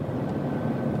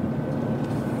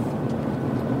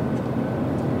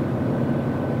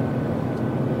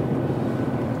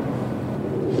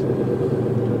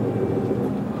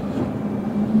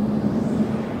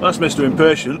 That's Mr.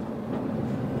 Impatient.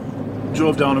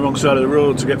 Drove down the wrong side of the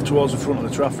road to get towards the front of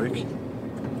the traffic.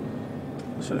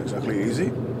 That's not exactly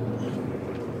easy.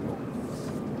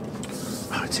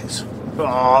 Oh, it is.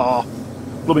 Oh,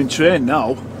 blooming train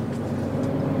now.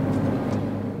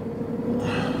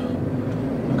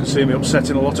 See me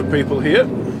upsetting a lot of people here.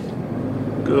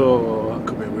 Oh, that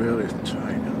could be really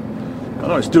tight. I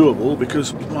know it's doable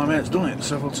because my mate's done it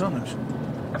several times.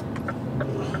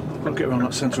 I've got to get around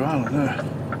that centre island there.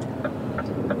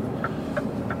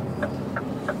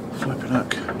 Flipping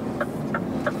heck.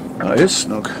 That is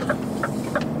snug.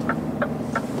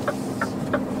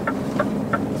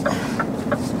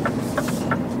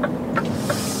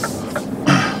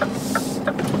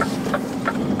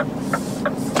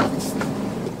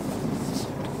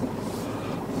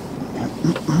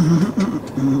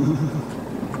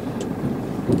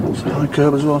 It's a high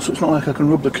curb as well, so it's not like I can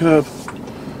rub the curb.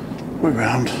 We're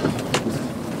round.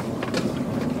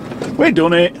 We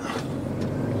done it.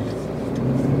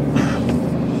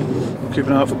 Keep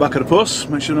an eye out for the back of the bus,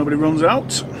 make sure nobody runs out.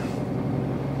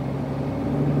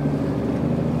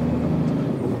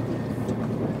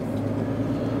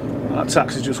 That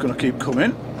taxi's just going to keep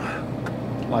coming,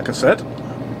 like I said.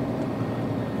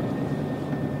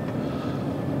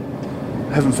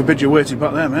 Heaven forbid you're waiting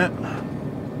back there, mate.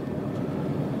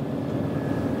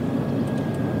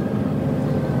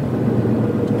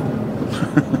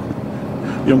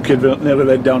 Young kid nearly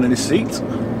laid down in his seat.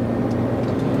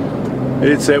 He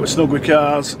did say it was snug with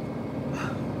cars.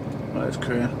 Oh, there's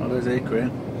crane. Oh, there's a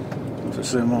crane. That's the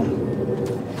same one.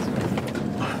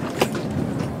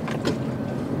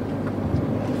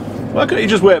 Why couldn't you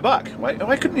just wait back?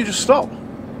 Why couldn't you just stop?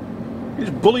 You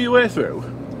just bully your way through.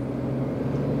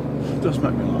 It does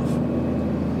make me laugh.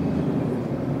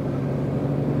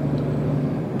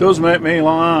 It does make me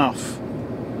laugh.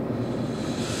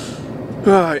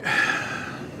 Right.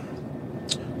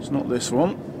 It's not this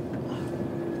one.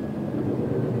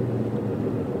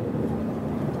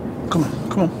 Come on,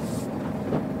 come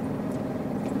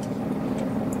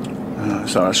on.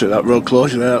 Sorry, I see that road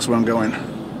closure there, that's where I'm going.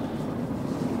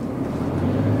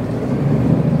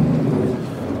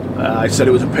 I said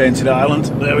it was a painted island.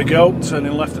 There we go,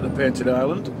 turning left at the painted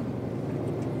island.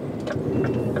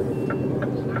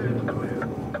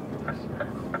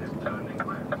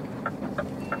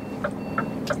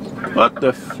 What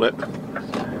the flip?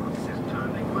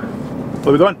 Where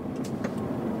are we going?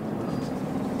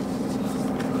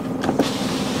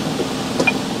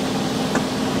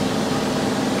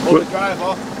 On the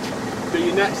driver, do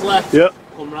your next left, yep.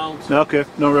 Come round. Okay,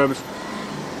 no worries.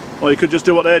 Or you could just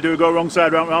do what they do, go wrong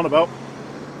side round roundabout.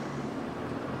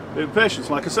 Bit of patience,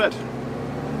 like I said.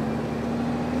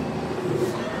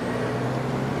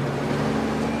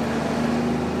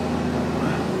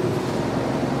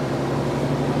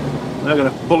 They're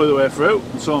going to bully the way through,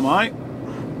 and so am I.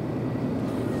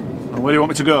 And where do you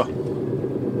want me to go?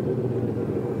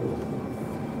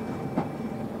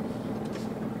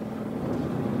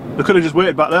 They could have just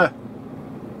waited back there.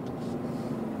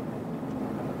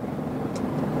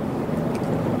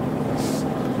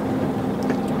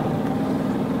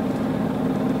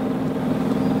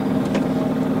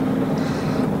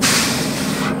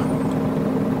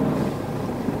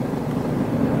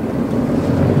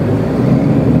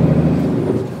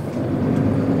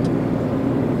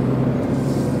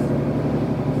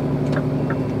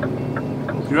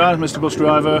 Open your eyes, Mr. Bus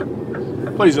Driver.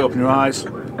 Please open your eyes.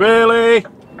 Really?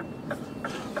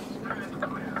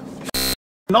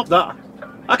 Not that.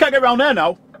 I can't get round there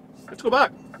now. Let's go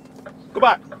back. Go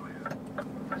back.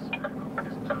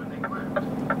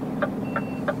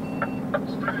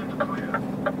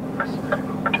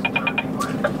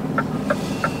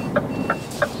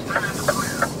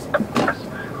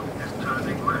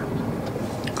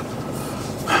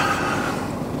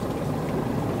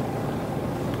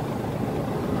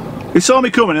 He saw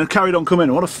me coming and carried on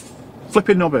coming. What a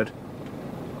flipping knobhead.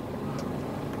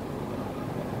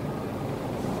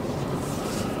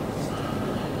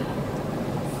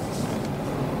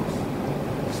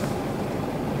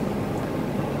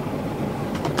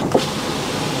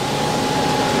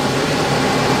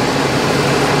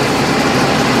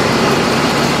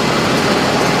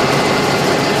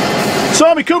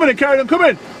 Saw me coming and carried on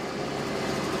coming.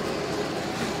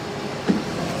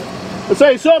 I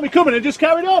say he saw me coming and just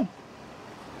carried on.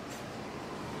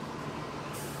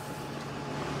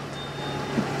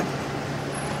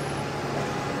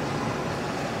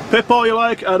 Pip all you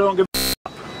like, I don't give a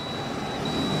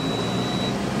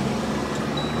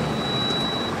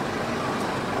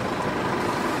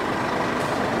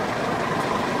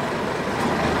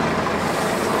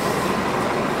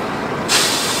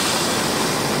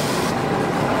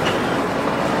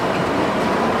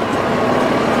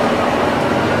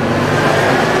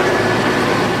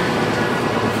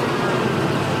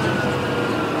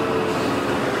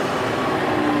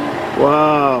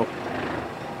wow.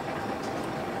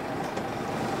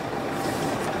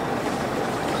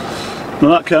 Now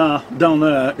that car down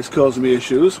there is causing me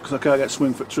issues because I can't get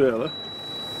swing foot trailer.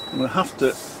 I'm going to have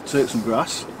to take some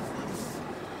grass.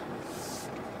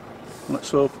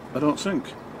 Let's hope I don't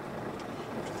sink.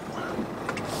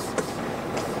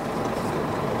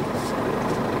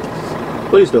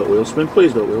 Please don't wheel spin,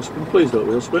 please don't wheel spin, please don't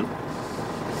wheel spin.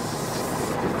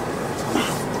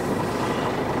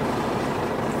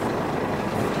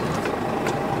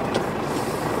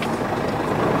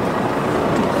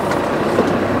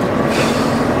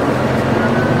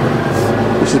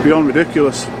 This is beyond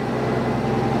ridiculous.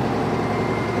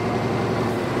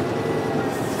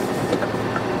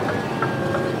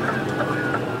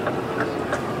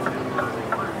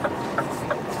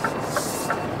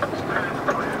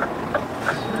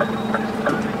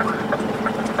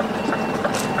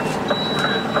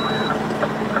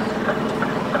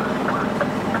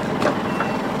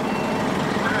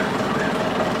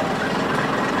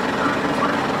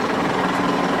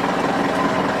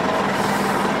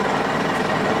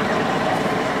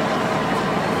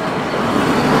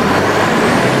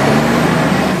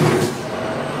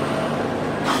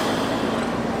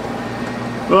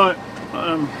 Right,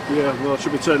 yeah, well I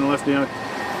should be turning left now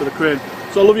for the crane.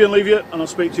 So I'll love you and leave you, and I'll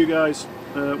speak to you guys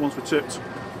once we're tipped.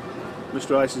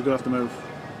 Mr. Ice is going to have to move.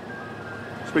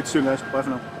 Speak to you soon guys, bye for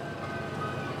now.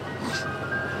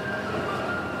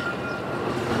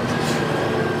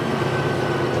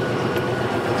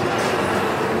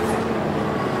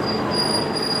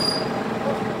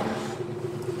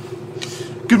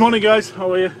 Good morning guys,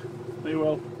 how are you? Are you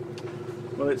well?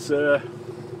 Well it's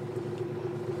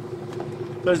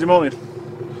Thursday morning,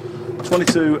 20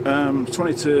 to 9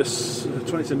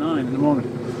 in the morning,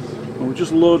 and we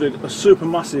just loaded a super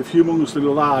massive, humongously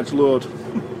large load.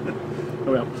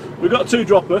 There we are. We've got a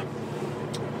 2-dropper.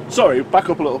 Sorry, back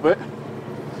up a little bit.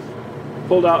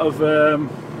 Pulled out of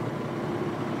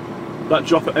that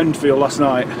drop at Enfield last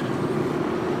night,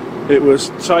 it was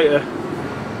tighter.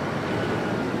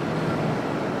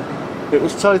 It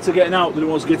was tighter getting out than it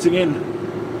was getting in.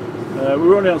 We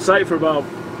were only on site for about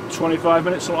 25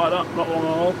 minutes, something like that, not long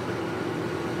at all.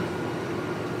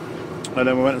 And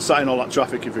then we went and sat in all that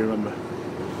traffic, if you remember.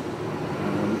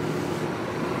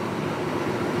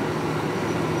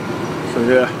 So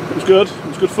yeah, it was good. It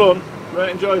was good fun.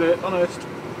 Really enjoyed it, honest.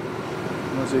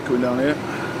 I see it coming down here.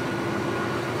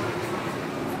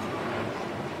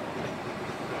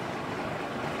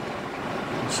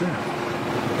 Let's see.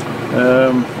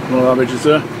 One of our bridges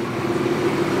there.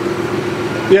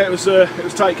 Yeah, it was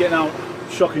tight getting out.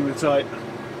 Shockingly tight.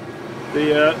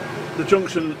 The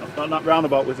junction on that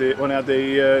roundabout with it, when I had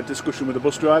the discussion with the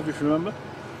bus driver, if you remember,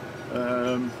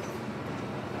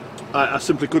 I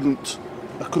simply couldn't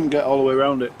get all the way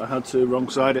around it. I had to wrong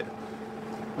side it,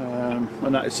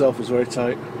 and that itself was very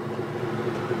tight.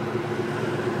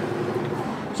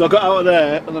 So I got out of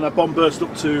there, and then I bomb burst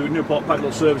up to Newport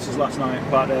Pagnell Services last night,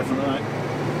 back there for the night,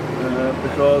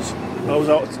 because I was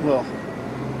out. Well,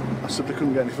 I simply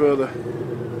couldn't get any further.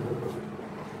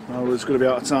 I was going to be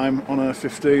out of time on a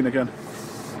 15 again.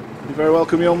 You're very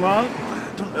welcome, young man.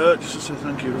 It doesn't hurt just to say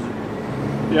thank you, does it?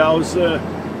 Yeah, I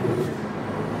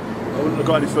wouldn't have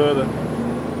got any further.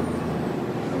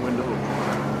 Window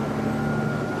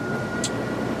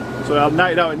up. So I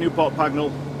nighted out at Newport Pagnell,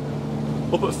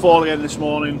 up at 4 again this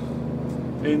morning,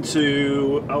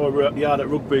 into our yard at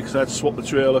Rugby, because I had to swap the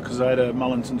trailer because I had a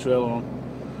Mallington trailer on.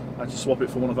 I had to swap it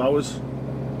for one of ours.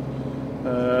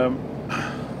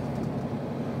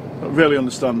 I really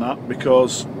understand that,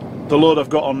 because the load I've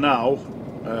got on now,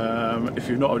 if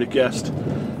you've not already guessed,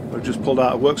 I've just pulled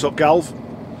out a workshop galv,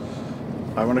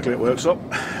 ironically at workshop,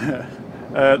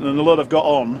 and the load I've got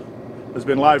on has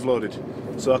been live loaded,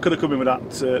 so I could have come in with that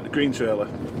the green trailer,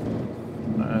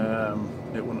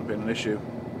 it wouldn't have been an issue.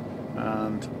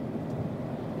 And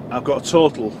I've got a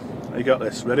total, you got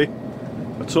this, ready?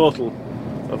 A total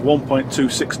of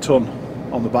 1.26 tonne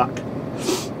on the back,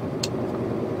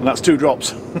 and that's 2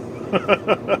 drops.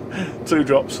 2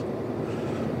 drops.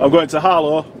 I'm going to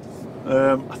Harlow.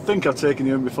 I think I've taken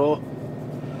you in before.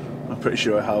 I'm pretty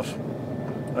sure I have.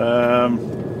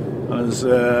 There's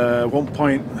I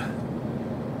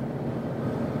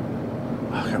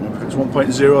can't remember if it's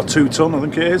 1.02 tonne, I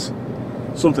think it is.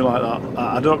 Something like that.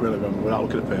 I don't really remember without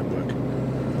looking at the paperwork.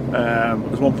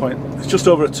 It's just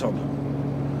over a tonne.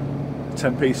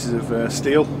 10 pieces of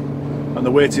steel. And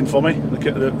they're waiting for me.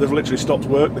 They've literally stopped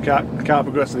work. They can't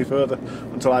progress any further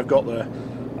until I've got there,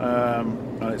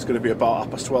 and it's going to be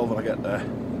about 12:30 when I get there.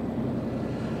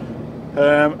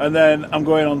 And then I'm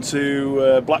going on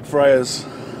to Blackfriars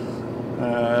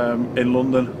in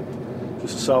London,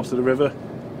 just south of the river,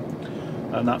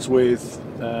 and that's with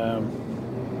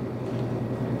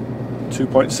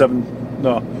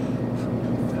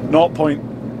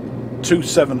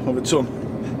 0.27 of a tonne,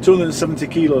 270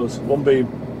 kilos, one beam.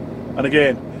 And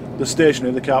again, the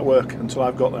stationary, they can't work until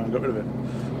I've got there and got rid of it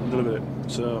and delivered it.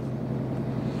 So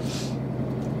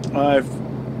I've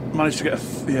managed to get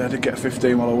I did get a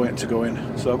 15 while I waited to go in.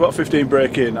 So I've got a 15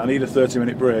 break in. I need a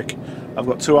 30-minute break. I've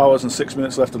got 2 hours and 6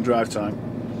 minutes left on drive time,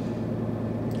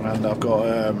 and I've got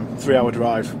a 3-hour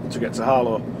drive to get to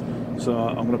Harlow. So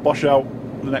I'm going to bosh out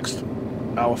the next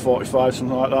hour 45,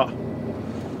 something like that.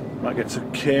 Might get to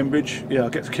Cambridge. Yeah, I'll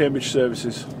get to Cambridge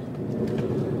Services.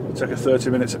 Take a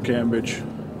 30 minutes at Cambridge,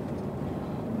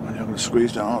 and I'm going to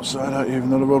squeeze down outside out, even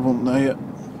though the road wasn't there yet.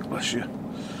 Bless you.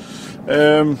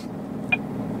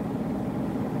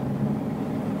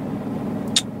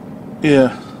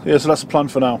 Yeah, so that's the plan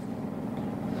for now.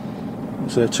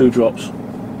 So 2 drops.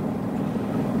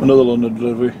 Another London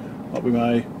delivery. That'll be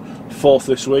my 4th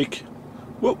this week.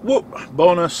 Whoop whoop!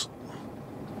 Bonus.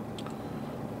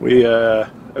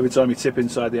 Every time you tip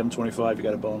inside the M25, you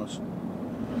get a bonus.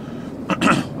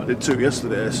 I did 2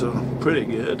 yesterday, so pretty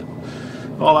good.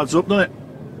 All adds up, doesn't it?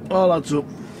 All adds up.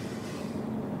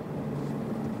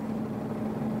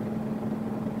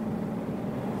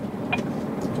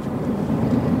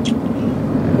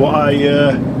 What I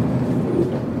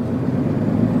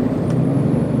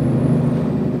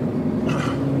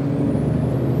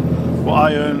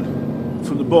earn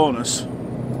from the bonus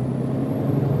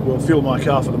will fuel my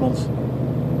car for the month.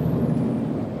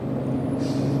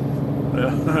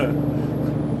 Yeah.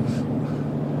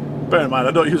 Bear in mind,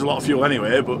 I don't use a lot of fuel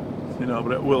anyway, but you know,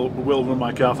 but it will run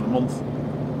my car for the month.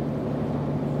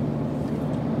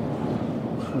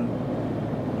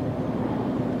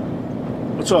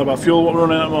 We'll talk about fuel, what we're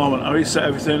running at the moment. I reset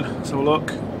everything, let's have a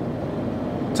look.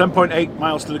 10.8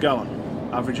 miles to the gallon,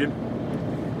 averaging.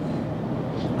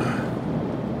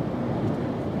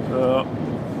 So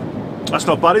That's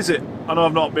not bad, is it? I know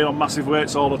I've not been on massive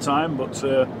weights all the time, but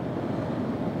I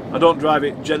don't drive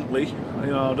it gently. You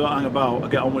know, I don't hang about. I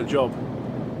get on with the job.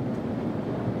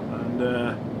 And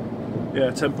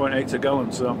yeah, 10.8 to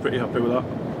gallon, so I'm pretty happy with that.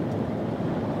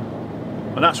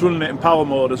 And that's running it in power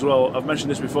mode as well. I've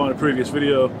mentioned this before in a previous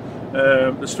video.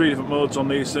 There's 3 different modes on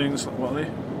these things. What are they?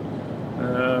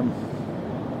 Oh,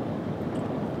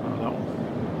 that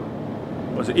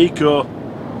one. What is it? Eco.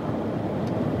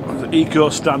 What is it? Eco,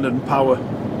 standard, and power.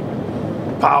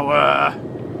 Power.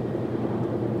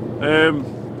 And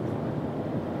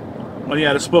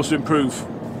yeah, they're supposed to improve.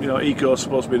 You know, Eco is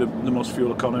supposed to be the most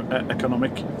fuel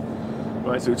economic,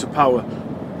 right through to power.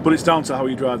 But it's down to how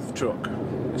you drive the truck.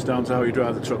 It's down to how you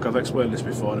drive the truck. I've explained this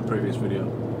before in a previous video.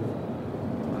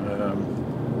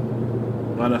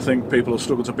 And I think people have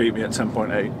struggled to beat me at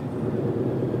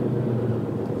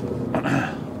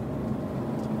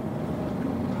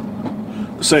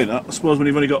 10.8. Saying that, I suppose when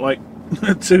you've only got like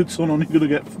 2 ton on, you're going to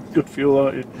get good fuel,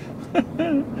 aren't you?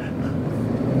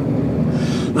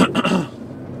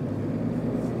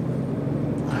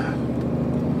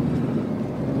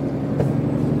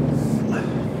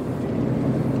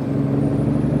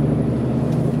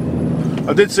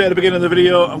 I did say at the beginning of the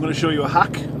video I'm going to show you a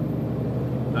hack,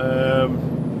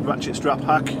 ratchet strap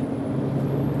hack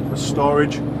for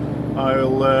storage.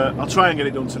 I'll try and get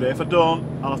it done today. If I don't,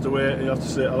 I'll have to wait. I'll have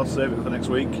to save it for next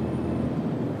week.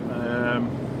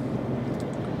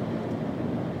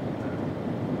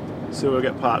 See where we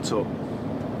get parts up.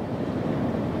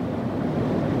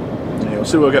 Yeah, we'll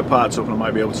see where we get parts up, and I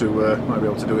might be able to do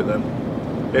it then.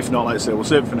 If not, like I say, we'll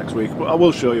save it for next week. But I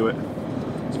will show you it.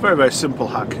 It's a very, very simple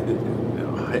hack.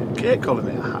 I hate calling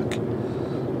it a hack.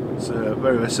 It's a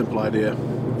very, very simple idea.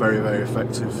 Very, very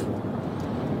effective.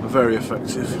 Very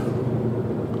effective.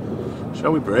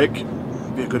 Shall we brake?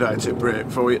 Be a good idea to brake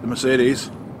before we hit the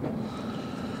Mercedes.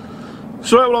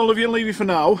 So I will leave you for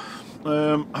now.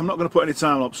 I'm not going to put any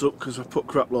time lapse up because I've put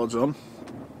crap loads on.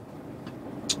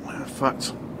 In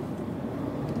fact,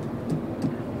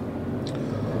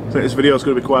 I think this video is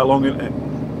going to be quite long, isn't it?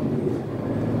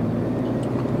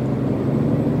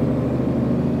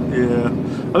 Yeah, I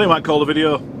think I might call the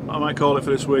video. I might call it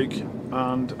for this week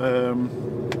and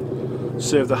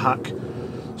save the hack.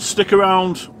 Stick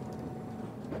around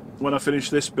when I finish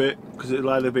this bit because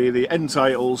it'll either be the end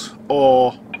titles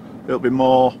or it'll be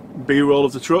more B-roll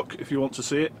of the truck if you want to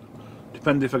see it.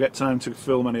 Depending if I get time to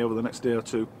film any over the next day or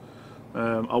two.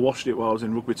 I washed it while I was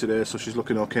in rugby today, so she's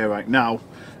looking okay right now.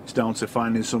 It's down to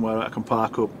finding somewhere that I can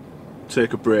park up,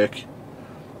 take a break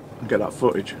and get that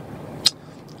footage.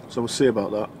 So we'll see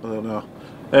about that. I don't know.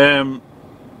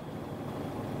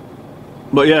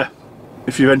 But yeah,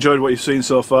 if you've enjoyed what you've seen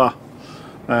so far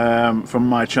from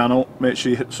my channel, make sure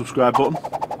you hit the subscribe button,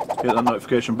 hit that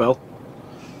notification bell,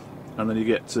 and then you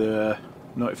get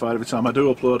notified every time I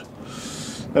do upload.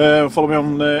 Follow me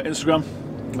on Instagram.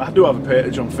 I do have a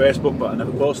page on Facebook, but I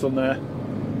never post on there.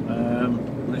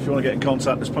 And if you want to get in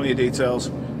contact, there's plenty of details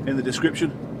in the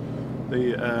description.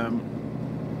 The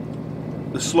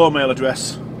slow mail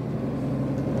address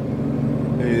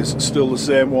is still the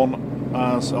same one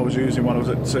as I was using when I was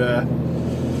at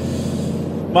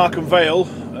Markham Vale.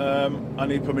 I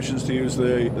need permissions to use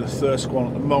the Thirsk one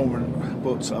at the moment,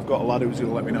 but I've got a lad who's going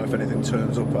to let me know if anything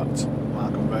turns up at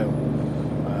Markham Vale.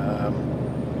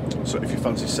 So if you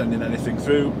fancy sending anything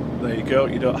through, there you go,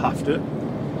 you don't have to.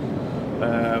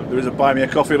 There is a buy me a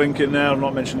coffee link in there, I've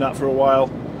not mentioned that for a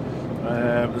while.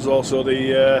 There's also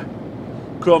the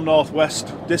Chrome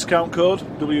Northwest discount code,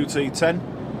 WT10.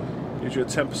 Gives you a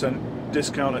 10%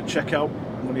 discount at checkout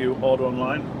when you order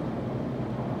online.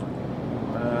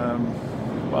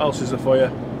 What else is there for you? I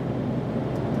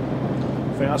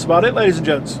think that's about it, ladies and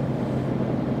gents.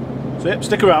 So yep,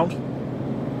 stick around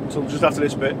until just after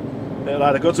this bit. It'll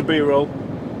either go to B-roll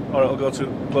or it'll go to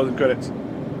closing credits.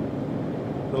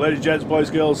 The ladies, gents, boys,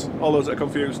 girls, all those that are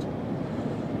confused,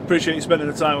 appreciate you spending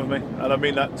the time with me, and I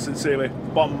mean that sincerely,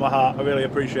 bottom of my heart. I really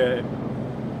appreciate it.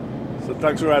 So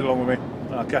thanks for riding along with me.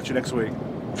 I'll catch you next week.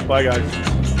 Bye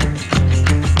guys.